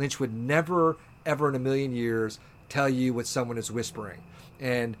whisper. Lynch would never, ever in a million years tell you what someone is whispering.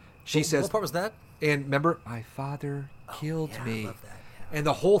 And she says... What part was that? And remember, my father killed me. I love that. And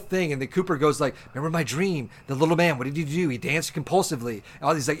the whole thing, and then Cooper goes like, remember my dream? The little man, what did he do? He danced compulsively.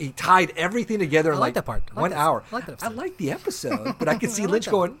 All these, like, he tied everything together in like that part. 1 hour. I like the episode, but I could see Lynch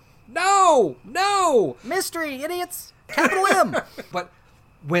going, no! Mystery, idiots! Capital M! But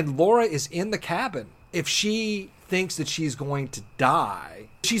when Laura is in the cabin, if she thinks that she's going to die,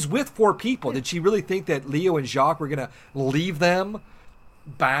 she's with 4 people. Did she really think that Leo and Jacques were going to leave them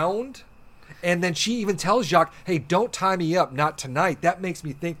bound? And then she even tells Jacques, hey, don't tie me up, not tonight. That makes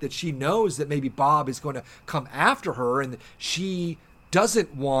me think that she knows that maybe Bob is going to come after her and she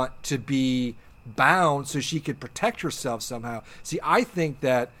doesn't want to be bound so she could protect herself somehow. See, I think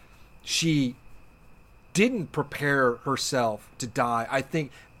that she didn't prepare herself to die. I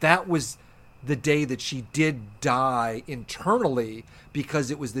think that was the day that she did die internally because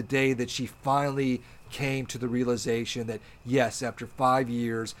it was the day that she finally came to the realization that, yes, after 5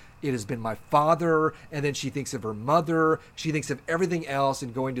 years, it has been my father, and then she thinks of her mother, she thinks of everything else,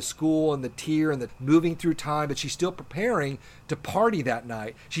 and going to school, and the tear, and the moving through time, but she's still preparing to party that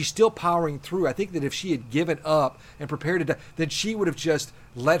night. She's still powering through. I think that if she had given up and prepared to die, then she would have just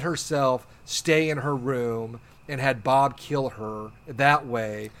let herself stay in her room and had Bob kill her that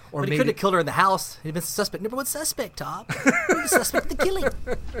way. Or but he could have killed her in the house. He'd been suspect. Number one suspect, Tom. The suspect of the killing.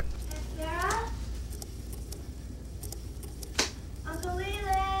 Sarah? Uncle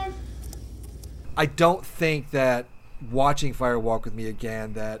Leland? I don't think that watching Fire Walk with Me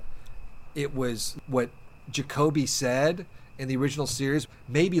again, that it was what Jacoby said in the original series.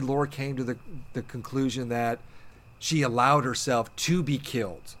 Maybe Laura came to the conclusion that she allowed herself to be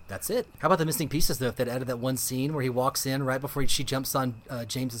killed. That's it. How about the missing pieces, though, if they'd added that one scene where he walks in right before she jumps on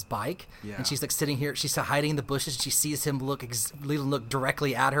James's bike, and she's like sitting here, she's hiding in the bushes, and she sees him look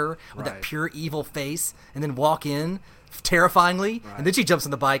directly at her with that pure evil face, and then walk in terrifyingly, and then she jumps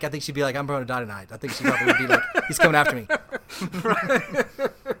on the bike. I think she'd be like, I'm going to die tonight. I think she probably would be like, he's coming after me.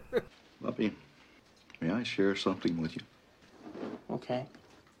 Lumpy, may I share something with you? Okay.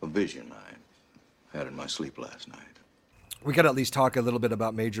 A vision I had in my sleep last night. We got to at least talk a little bit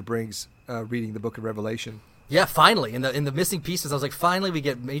about Major Briggs reading the Book of Revelation. Yeah, finally. In the missing pieces, I was like, finally we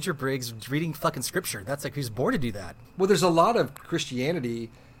get Major Briggs reading fucking scripture. That's like, who's born to do that? Well, there's a lot of Christianity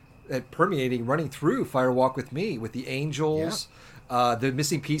permeating, running through Fire Walk with Me, with the angels, the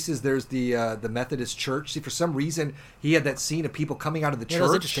missing pieces. There's the Methodist Church. See, for some reason, he had that scene of people coming out of the church. That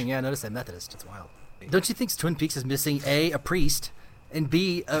was interesting. Yeah, I noticed that Methodist. It's wild. Don't you think Twin Peaks is missing A, a priest, and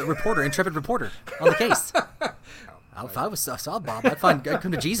B, a reporter, intrepid reporter on the case? If I saw Bob, I'd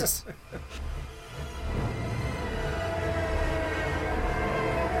come to Jesus.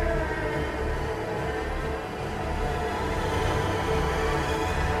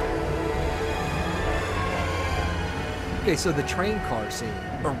 Okay, so the train car scene.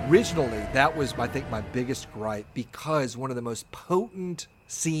 Originally, that was, I think, my biggest gripe, because one of the most potent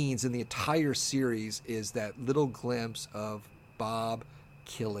scenes in the entire series is that little glimpse of Bob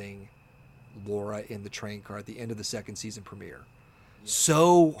killing Laura in the train car at the end of the second season premiere.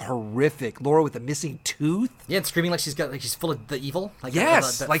 So horrific. Laura with a missing tooth. Yeah, and screaming like she's full of the evil. Like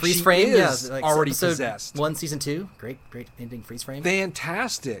yes, like freeze she frame. is Already possessed. 1, season 2. Great ending freeze frame.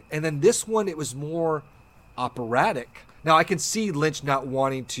 Fantastic. And then this one, it was more operatic. Now, I can see Lynch not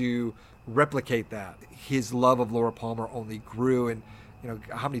wanting to replicate that. His love of Laura Palmer only grew, and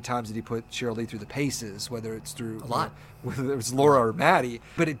how many times did he put Sheryl Lee through the paces, whether it's through a lot, whether it was Laura or Maddie,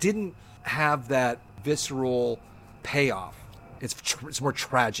 but it didn't have that visceral payoff. It's more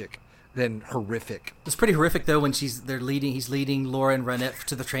tragic than horrific. It's pretty horrific though when he's leading Laura and Ronette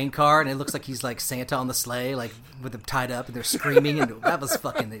to the train car, and it looks like he's like Santa on the sleigh, like with them tied up, and they're screaming, and that was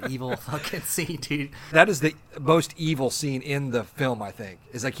fucking the evil fucking scene, dude. That is the most evil scene in the film, I think.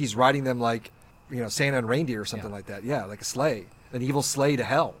 Is like he's riding them like Santa and reindeer or something like that. Yeah, like a sleigh, an evil sleigh to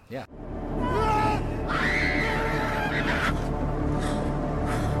hell. Yeah.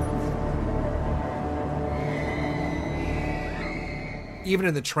 Even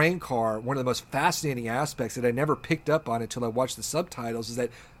in the train car, one of the most fascinating aspects that I never picked up on until I watched the subtitles is that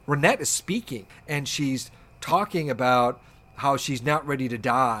Ronette is speaking, and she's talking about how she's not ready to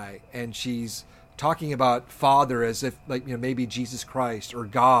die, and she's talking about Father as if maybe Jesus Christ or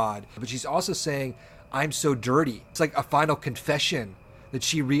God, but she's also saying, I'm so dirty. It's like a final confession that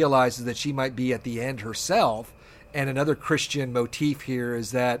she realizes that she might be at the end herself, And another Christian motif here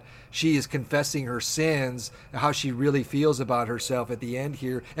is that she is confessing her sins, how she really feels about herself at the end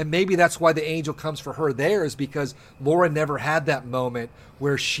here. And maybe that's why the angel comes for her there, is because Laura never had that moment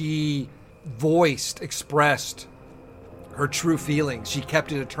where she expressed her true feelings. She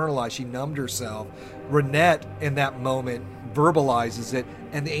kept it internalized. She numbed herself. Renette, in that moment, verbalizes it,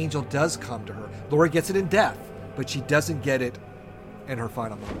 and the angel does come to her. Laura gets it in death, but she doesn't get it in her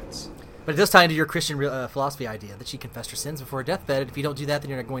final moments. But it does tie into your Christian philosophy idea that she confessed her sins before her deathbed. If you don't do that, then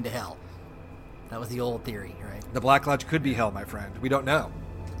you're not going to hell. That was the old theory, right? The Black Lodge could be hell, my friend. We don't know.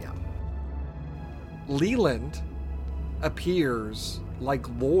 Yeah. Leland appears like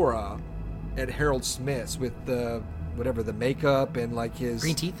Laura at Harold Smith's with the makeup and like his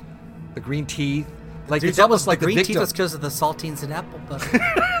green teeth. The green teeth. Like, Dude, it's almost like the green the teeth victim. was because of the saltines and apple butter.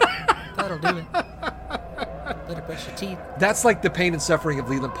 That'll do it. Better brush your teeth. That's like the pain and suffering of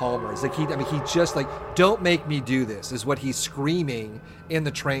Leland Palmer. It's like he just like, don't make me do this, is what he's screaming in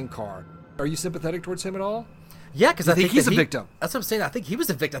the train car. Are you sympathetic towards him at all? Yeah, because I think he's a victim. That's what I'm saying. I think he was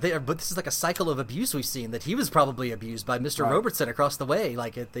a victim. But this is like a cycle of abuse we've seen, that he was probably abused by Mr. Right. Robertson across the way,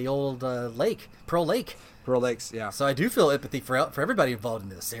 like at the old lake, Pearl Lake. Pearl Lakes, yeah. So I do feel empathy for everybody involved in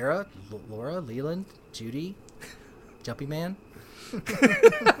this. Sarah, Laura, Leland, Judy, Jumpy Man,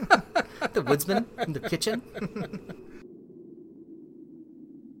 the woodsman in the kitchen.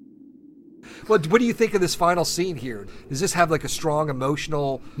 Well, what do you think of this final scene here? Does this have like a strong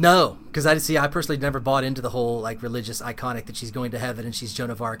emotional... No, because I personally never bought into the whole like religious iconic that she's going to heaven and she's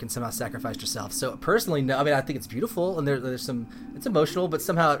Joan of Arc and somehow sacrificed herself. So personally, no. I mean, I think it's beautiful and there's some, it's emotional, but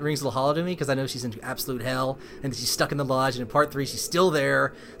somehow it rings a little hollow to me because I know she's in absolute hell and she's stuck in the lodge, and in part 3 she's still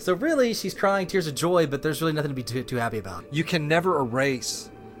there. So really, she's crying tears of joy, but there's really nothing to be too happy about. You can never erase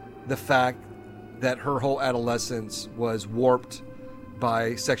the fact that her whole adolescence was warped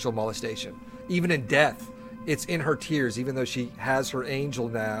by sexual molestation. Even in death, it's in her tears, even though she has her angel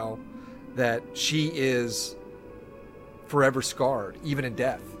now, that she is forever scarred, even in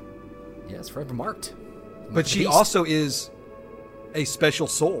death. Yes, forever marked. But she also is a special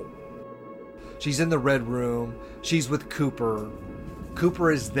soul. She's in the Red Room. She's with Cooper. Cooper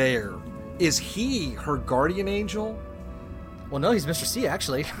is there. Is he her guardian angel? Well, no, he's Mr. C,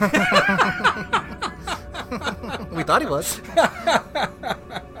 actually. We thought he was.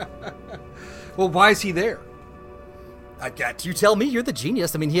 Well, why is he there? You tell me. You're the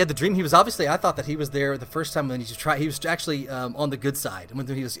genius. I mean, he had the dream. He was obviously, I thought that he was there the first time when he was actually on the good side, when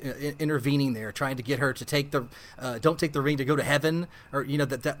he was intervening there, trying to get her to take don't take the ring to go to heaven, or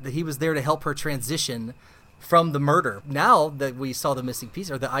that he was there to help her transition from the murder. Now that we saw the missing piece,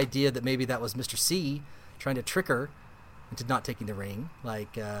 or the idea that maybe that was Mr. C trying to trick her into not taking the ring,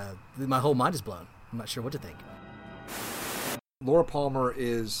 like my whole mind is blown. I'm not sure what to think. Laura Palmer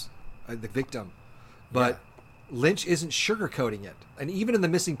is the victim, but Lynch isn't sugarcoating it. And even in the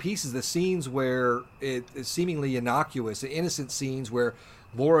missing pieces, the scenes where it is seemingly innocuous, the innocent scenes where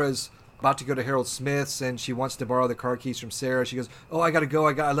Laura's about to go to Harold Smith's and she wants to borrow the car keys from Sarah. She goes, "Oh, I got to go.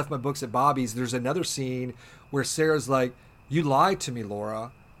 I left my books at Bobby's." There's another scene where Sarah's like, "You lied to me,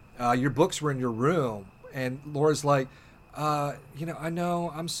 Laura. Your books were in your room." And Laura's like, I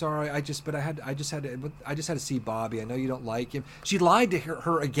know, I'm sorry. I just had to see Bobby. I know you don't like him. She lied to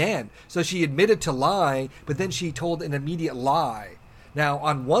her again. So she admitted to lying, but then she told an immediate lie. Now,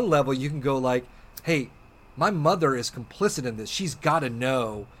 on one level, you can go like, hey, my mother is complicit in this. She's got to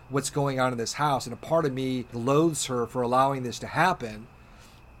know what's going on in this house. And a part of me loathes her for allowing this to happen.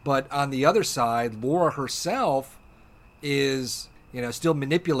 But on the other side, Laura herself is, still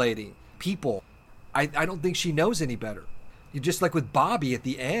manipulating people. I don't think she knows any better. You just like with Bobby at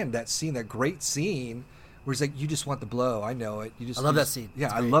the end, that great scene where he's like, "You just want the blow. I know it. I love that scene.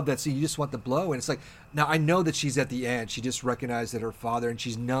 Yeah, I love that scene. You just want the blow." And it's like, now I know that she's at the end. She just recognized that her father, and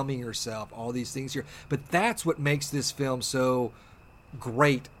she's numbing herself, all these things here. But that's what makes this film so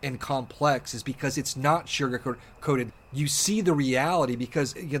great and complex, is because it's not sugar-coated. You see the reality,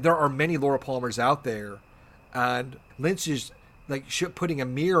 because there are many Laura Palmers out there, and Lynch is like putting a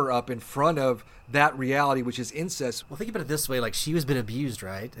mirror up in front of that reality, which is incest. Well, think about it this way: like, she was been abused,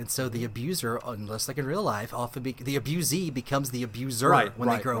 right? And so the abuser, unless like in real life, often the abusee becomes the abuser when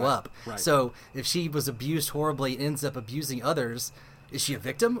they grow up. Right. So if she was abused horribly and ends up abusing others, is she a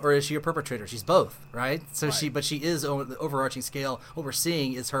victim or is she a perpetrator? She's both, right? So she is, on the overarching scale, what we're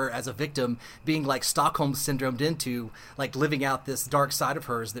seeing is her as a victim being like Stockholm syndromed into, like living out this dark side of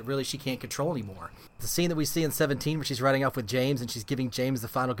hers that really she can't control anymore. The scene that we see in 17 where she's riding off with James and she's giving James the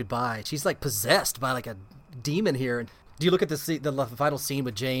final goodbye, she's like possessed by like a demon here. And Do you look at the final scene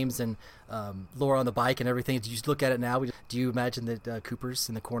with James and Laura on the bike and everything? Do you just look at it now? Do you imagine that Cooper's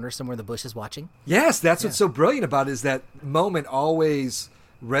in the corner somewhere in the bushes watching? Yes, that's what's so brilliant about it, is that moment always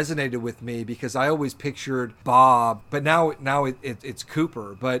resonated with me, because I always pictured Bob, but now it's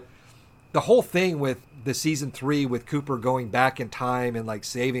Cooper. But the whole thing with the season 3 with Cooper going back in time and like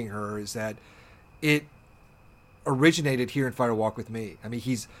saving her is that it originated here in Fire Walk with Me. I mean,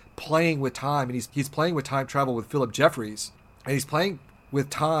 he's playing with time, and he's playing with time travel with Philip Jeffries, and he's playing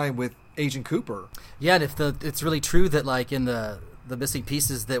with time with Agent Cooper. Yeah, and if it's really true that like in the missing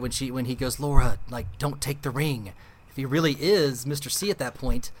pieces that when he goes, Laura, like, don't take the ring. If he really is Mr. C at that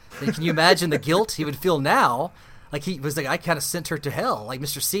point, then can you imagine the guilt he would feel now? Like he was like, I kind of sent her to hell. Like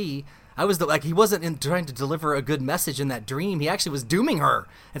Mr. C, he wasn't trying to deliver a good message in that dream. He actually was dooming her,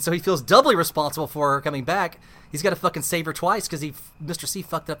 and so he feels doubly responsible for her coming back. He's got to fucking save her twice because Mr. C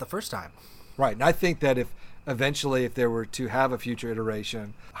fucked up the first time. Right, and I think that if there were to have a future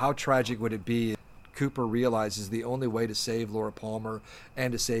iteration, how tragic would it be if Cooper realizes the only way to save Laura Palmer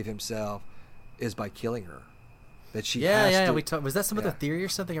and to save himself is by killing her? That she has to. Was that some other theory or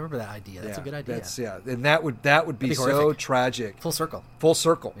something? I remember that idea. That's a good idea. And that would be so tragic. Full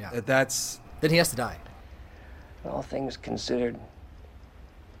circle. Yeah. Then he has to die. All things considered,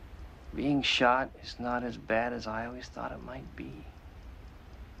 being shot is not as bad as I always thought it might be.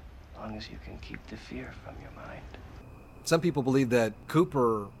 As long as you can keep the fear from your mind. Some people believe that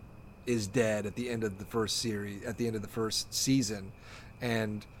Cooper is dead at the end of the first series, at the end of the first season,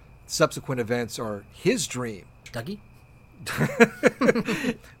 and subsequent events are his dream. Dougie?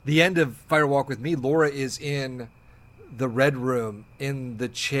 The end of Fire Walk with Me, Laura is in the Red Room, in the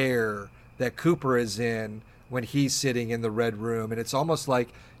chair that Cooper is in when he's sitting in the Red Room. And it's almost like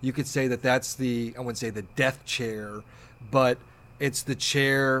you could say that that's I wouldn't say the death chair, but it's the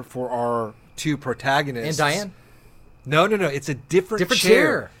chair for our two protagonists. And Diane? No. It's a different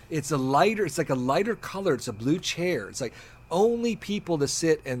chair. It's like a lighter color. It's a blue chair. It's like only people to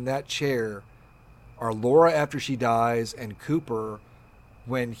sit in that chair are Laura after she dies and Cooper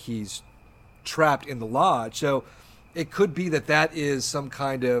when he's trapped in the lodge. So it could be that is some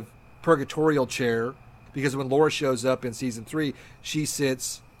kind of purgatorial chair, because when Laura shows up in season 3, she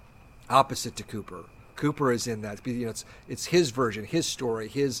sits opposite to Cooper. Cooper is in that. It's his version, his story,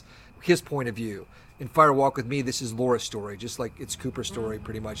 his point of view. In Fire Walk with Me, this is Laura's story, just like it's Cooper's story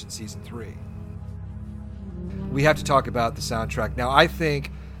pretty much in season 3. We have to talk about the soundtrack. Now, I think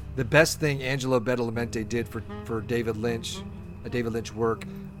the best thing Angelo Badalamenti did for David Lynch, a David Lynch work,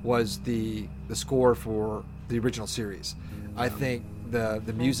 was the score for the original series. I think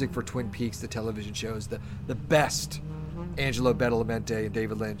the music for Twin Peaks, the television show, is the best Angelo Badalamenti and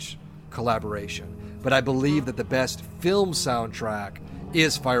David Lynch collaboration. But I believe that the best film soundtrack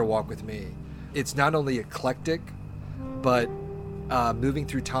is Fire Walk with Me. It's not only eclectic, but moving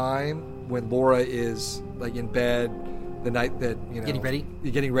through time when Laura is like in bed the night that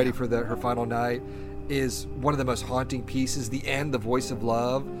getting ready for her final night is one of the most haunting pieces. The end, The Voice of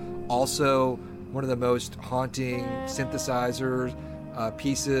Love, also one of the most haunting synthesizers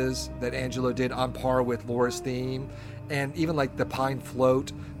pieces that Angelo did, on par with Laura's theme. And even like the Pine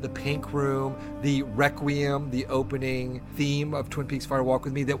Float, the Pink Room, the Requiem, the opening theme of Twin Peaks Fire Walk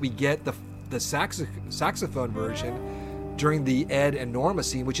with Me, that we get the saxophone version during the Ed and Norma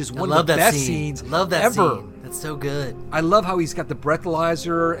scene, which is one of the best scenes love that ever. Scene. That's so good. I love how he's got the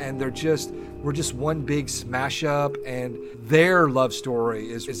breathalyzer, and we're just one big smash up, and their love story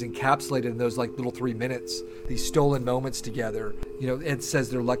is encapsulated in those like little 3 minutes, these stolen moments together. Ed says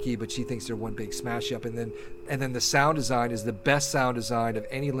they're lucky, but she thinks they're one big smash up. And then the sound design is the best sound design of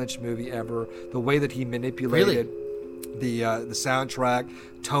any Lynch movie ever. The way that he manipulated the soundtrack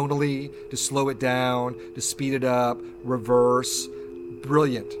tonally, to slow it down, to speed it up, reverse,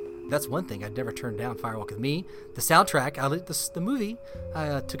 brilliant. That's one thing I'd never turn down. Fire Walk with Me, the soundtrack. The movie,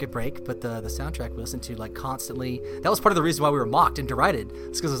 I took a break, but the soundtrack we listened to like constantly. That was part of the reason why we were mocked and derided.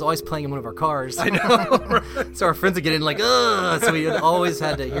 It's because it was always playing in one of our cars. I know. So our friends would get in like, ugh. So we always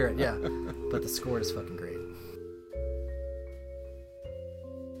had to hear it. Yeah, but the score is fucking great.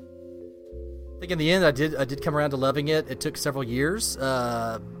 I think in the end I did come around to loving it. It took several years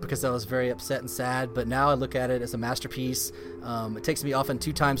because I was very upset and sad, but now I look at it as a masterpiece. It takes me often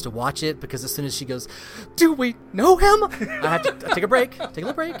 2 times to watch it, because as soon as she goes, "Do we know him?" I have to take a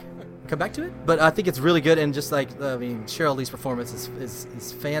little break, come back to it. But I think it's really good, and just like Cheryl Lee's performance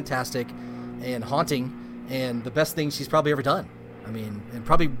is fantastic and haunting, and the best thing she's probably ever done. And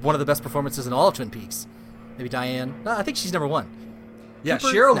probably one of the best performances in all of Twin Peaks. Maybe Diane. No, I think she's number 1. Yeah,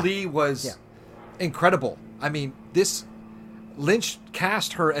 Cooper? Cheryl Lee was incredible. Lynch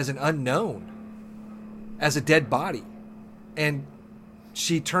cast her as an unknown, as a dead body. And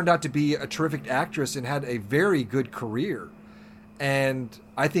she turned out to be a terrific actress and had a very good career. And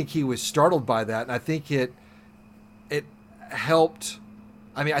I think he was startled by that. And I think it helped.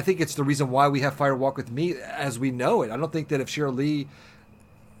 I mean, I think it's the reason why we have Fire Walk With Me as we know it. I don't think that if Sheryl Lee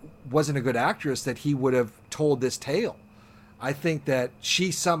wasn't a good actress that he would have told this tale. I think that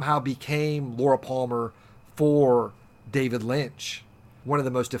she somehow became Laura Palmer for David Lynch, one of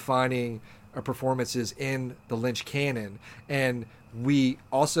the most defining performances in the Lynch canon. And we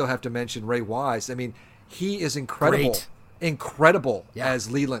also have to mention Ray Wise. I mean, he is incredible. Great. Incredible as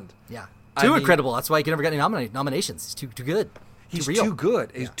Leland. Yeah. Too incredible. That's why he can never get any nominations. He's too good. He's too real. Too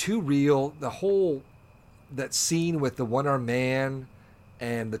good. He's too real. The whole, that scene with the one-armed man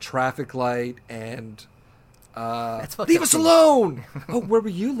and the traffic light and leave us alone. Oh, where were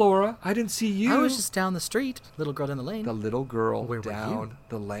you, Laura? I didn't see you. I was just down the street. Little girl down the lane. The little girl down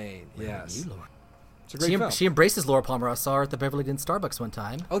the lane. Where yes. were you, Laura? It's a great film. She embraces Laura Palmer. I saw her at the Beverly Hills Starbucks one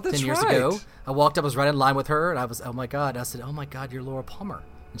time. Oh, that's 10 years ago. I walked up, I was right in line with her, and I was, oh my God. I said, oh my God, you're Laura Palmer.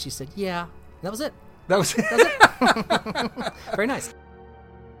 And she said, yeah. And that was it. That was it. Very nice.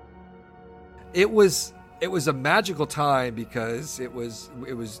 It was a magical time because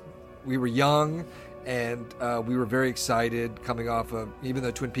we were young and we were very excited coming off of, even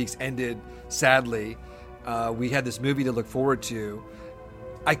though Twin Peaks ended sadly, we had this movie to look forward to.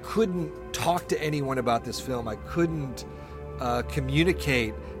 I couldn't talk to anyone about this film. I couldn't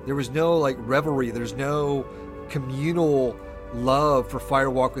communicate. There was no like revelry. There's no communal love for Fire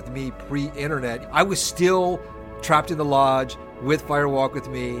Walk With Me pre-internet. I was still trapped in the lodge with Fire Walk With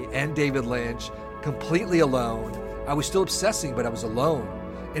Me and David Lynch, completely alone. I was still obsessing, but I was alone.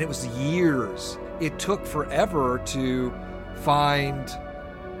 And it was years. It took forever to find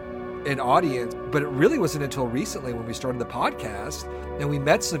an audience, but it really wasn't until recently when we started the podcast and we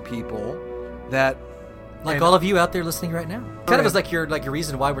met some people that... Like all of you out there listening right now. Kind of is like your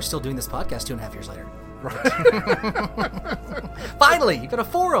reason why we're still doing this podcast 2.5 years later. Right. Finally, you got a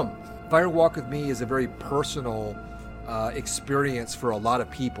forum. Fire Walk With Me is a very personal experience for a lot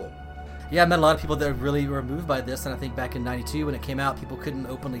of people. Yeah, I met a lot of people that really were moved by this, and I think back in '92 when it came out, people couldn't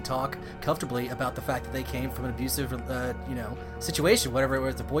openly talk comfortably about the fact that they came from an abusive, situation, whatever it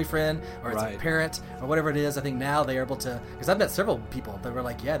was, a boyfriend or it's a parent or whatever it is. I think now they are able to, because I've met several people that were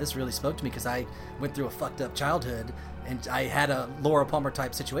like, yeah, this really spoke to me because I went through a fucked up childhood and I had a Laura Palmer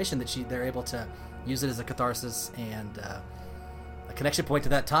type situation that they're able to use it as a catharsis and a connection point to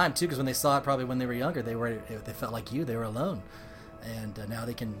that time too, because when they saw it probably when they were younger, they felt like they were alone. And now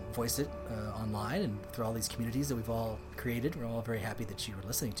they can voice it online and through all these communities that we've all created. We're all very happy that you were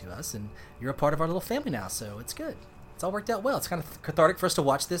listening to us, and you're a part of our little family now, so it's good. It's all worked out well. It's kind of cathartic for us to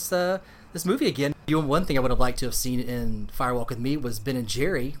watch this movie again. One thing I would have liked to have seen in Fire Walk With Me was Ben and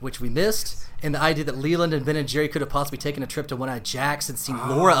Jerry, which we missed, and the idea that Leland and Ben and Jerry could have possibly taken a trip to One-Eyed Jack's and seen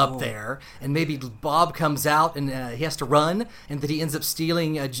Laura up there, and maybe Bob comes out and he has to run, and that he ends up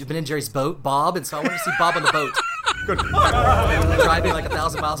stealing Ben and Jerry's boat, Bob, and so I want to see Bob on the boat. Driving like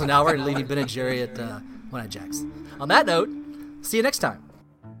 1,000 miles an hour and leaving Ben and Jerry at One-Eyed Jack's. On that note, see you next time.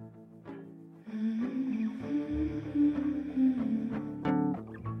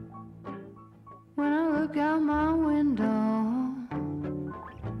 When I look out my window,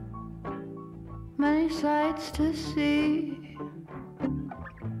 many sights to see.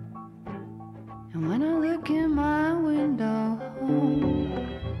 And when I look in my window,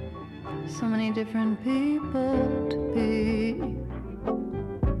 so many different people to be.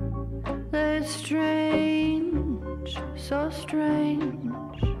 They're strange, so strange.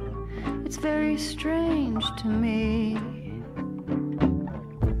 It's very strange to me.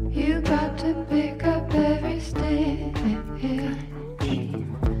 You got to pick up every stitch.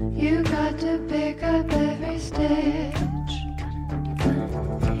 You got to pick up every stitch.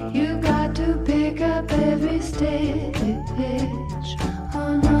 You got to pick up every stitch.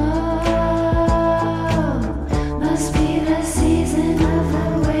 Oh no, must be the season of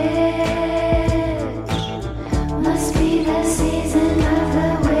the witch. Must be the season of the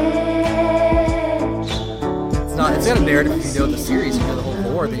witch. It's got a narrative. If you know the series, you know the whole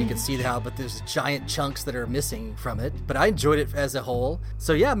lore, then you can see how. But there's giant chunks that are missing from it. But I enjoyed it as a whole.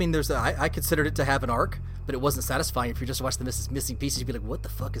 So yeah, I mean, I considered it to have an arc, but it wasn't satisfying. If you just watch the missing pieces, you'd be like, "What the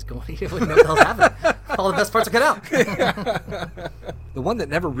fuck is going on? You wouldn't know what the hell's happening." All the best parts are cut out. The one that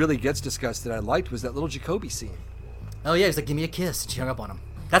never really gets discussed that I liked was that little Jacoby scene. Oh yeah, he's like, "Give me a kiss." And she hung up on him.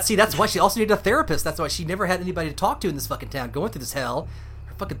 That's why she also needed a therapist. That's why she never had anybody to talk to in this fucking town, going through this hell.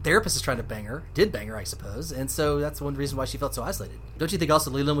 Her fucking therapist is trying to bang her. Did bang her, I suppose. And so that's one reason why she felt so isolated. Don't you think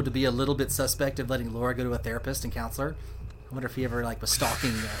also Leland would be a little bit suspect of letting Laura go to a therapist and counselor? I wonder if he ever was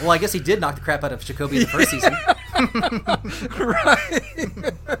stalking. Well, I guess he did knock the crap out of Jacoby in the first season. Right.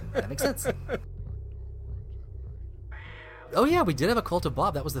 That makes sense. Oh yeah, we did have a cult of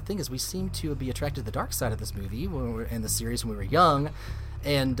Bob. That was the thing, is we seemed to be attracted to the dark side of this movie when we were in the series when we were young,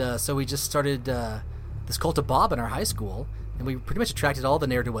 and so we just started this cult of Bob in our high school, and we pretty much attracted all the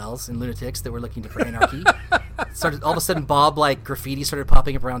ne'er-do-wells and lunatics that were looking for anarchy. Started all of a sudden, Bob like graffiti started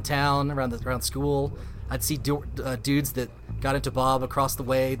popping up around town, around school. I'd see dudes that got into Bob across the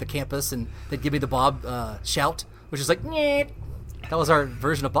way, the campus, and they'd give me the Bob shout, which is like, "Nyeh." That was our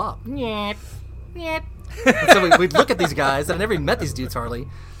version of Bob. "Nyeh, nyeh." And so we'd look at these guys, and I never even met these dudes hardly.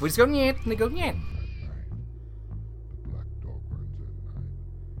 We'd just go, "Nyeh," and they go, "Nyeh."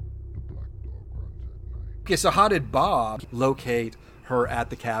 Okay, so how did Bob locate her at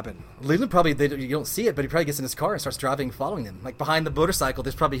the cabin? Leland probably, you don't see it, but he probably gets in his car and starts driving, following them. Like behind the motorcycle,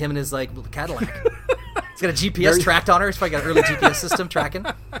 there's probably him in his like Cadillac. He's got a GPS tracked on her. He's probably got an early GPS system tracking.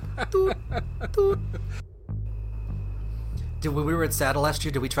 Doot, doot. When we were at Saddle last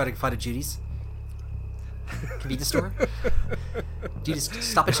year, did we try to find a Judy's convenience store? Judy's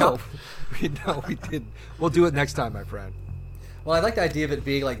Stop and Shop? No, we didn't. We'll do it next time, my friend. Well, I like the idea of it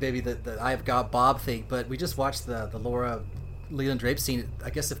being like maybe the I've got Bob thing, but we just watched the Laura Leland Drape scene.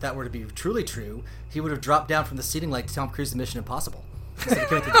 I guess if that were to be truly true, he would have dropped down from the ceiling like Tom Cruise in Mission Impossible. Instead of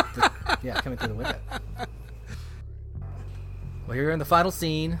coming through the window. Well, here in the final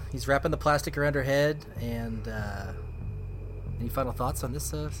scene, he's wrapping the plastic around her head, and any final thoughts on this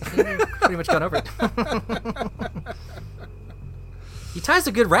scene? We've pretty much gone over it. He ties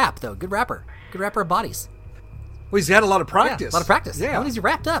a good rap, though. Good rapper of bodies. Well, he's had a lot of practice. Yeah, a lot of practice. Yeah. How is he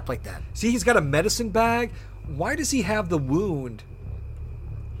wrapped up like that? See, he's got a medicine bag. Why does he have the wound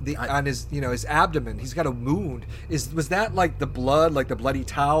on his, his abdomen? He's got a wound. Was that like the blood, like the bloody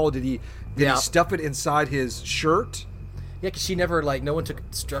towel? Did he stuff it inside his shirt? Yeah, because she never, no one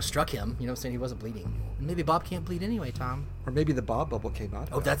struck him. You know what I'm saying? He wasn't bleeding. Maybe Bob can't bleed anyway, Tom. Or maybe the Bob bubble came out.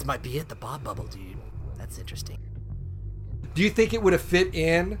 Oh, that might be it. The Bob bubble, dude. That's interesting. Do you think it would have fit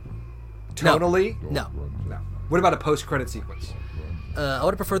in tonally? No. What about a post-credit sequence? I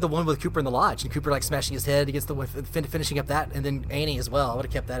would have preferred the one with Cooper in the lodge, and Cooper smashing his head against finishing up that, and then Annie as well. I would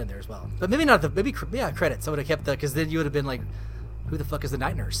have kept that in there as well. But maybe not credits. I would have kept that, because then you would have been like, who the fuck is the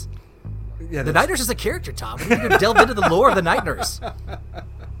night nurse? Yeah, the night nurse is a character, Tom. We need to delve into the lore of the night nurse.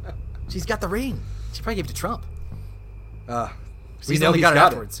 She's got the ring. She probably gave it to Trump. We know he's got it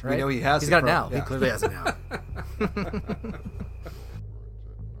afterwards, right? We know he has it. He's got it now. Yeah. He clearly has it now.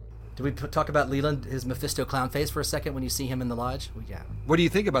 Did we talk about Leland, his Mephisto clown face for a second when you see him in the lodge? Yeah. What do you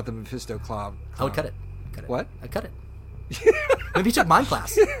think about the Mephisto clown? I would cut it. What? I'd cut it. Maybe he took mime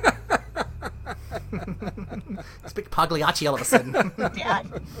class. Speak Pagliacci all of a sudden.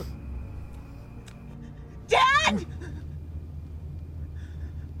 Dad! Dad!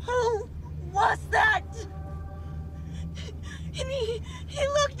 Who was that? And he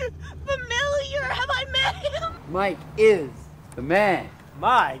looked familiar. Have I met him? Mike is the man.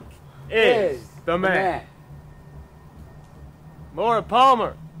 Mike is the man. Laura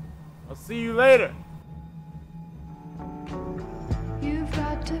Palmer, I'll see you later. You've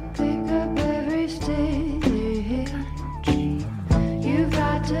got to pick up every stitch. You've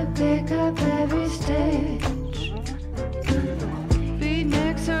got to pick up every stitch.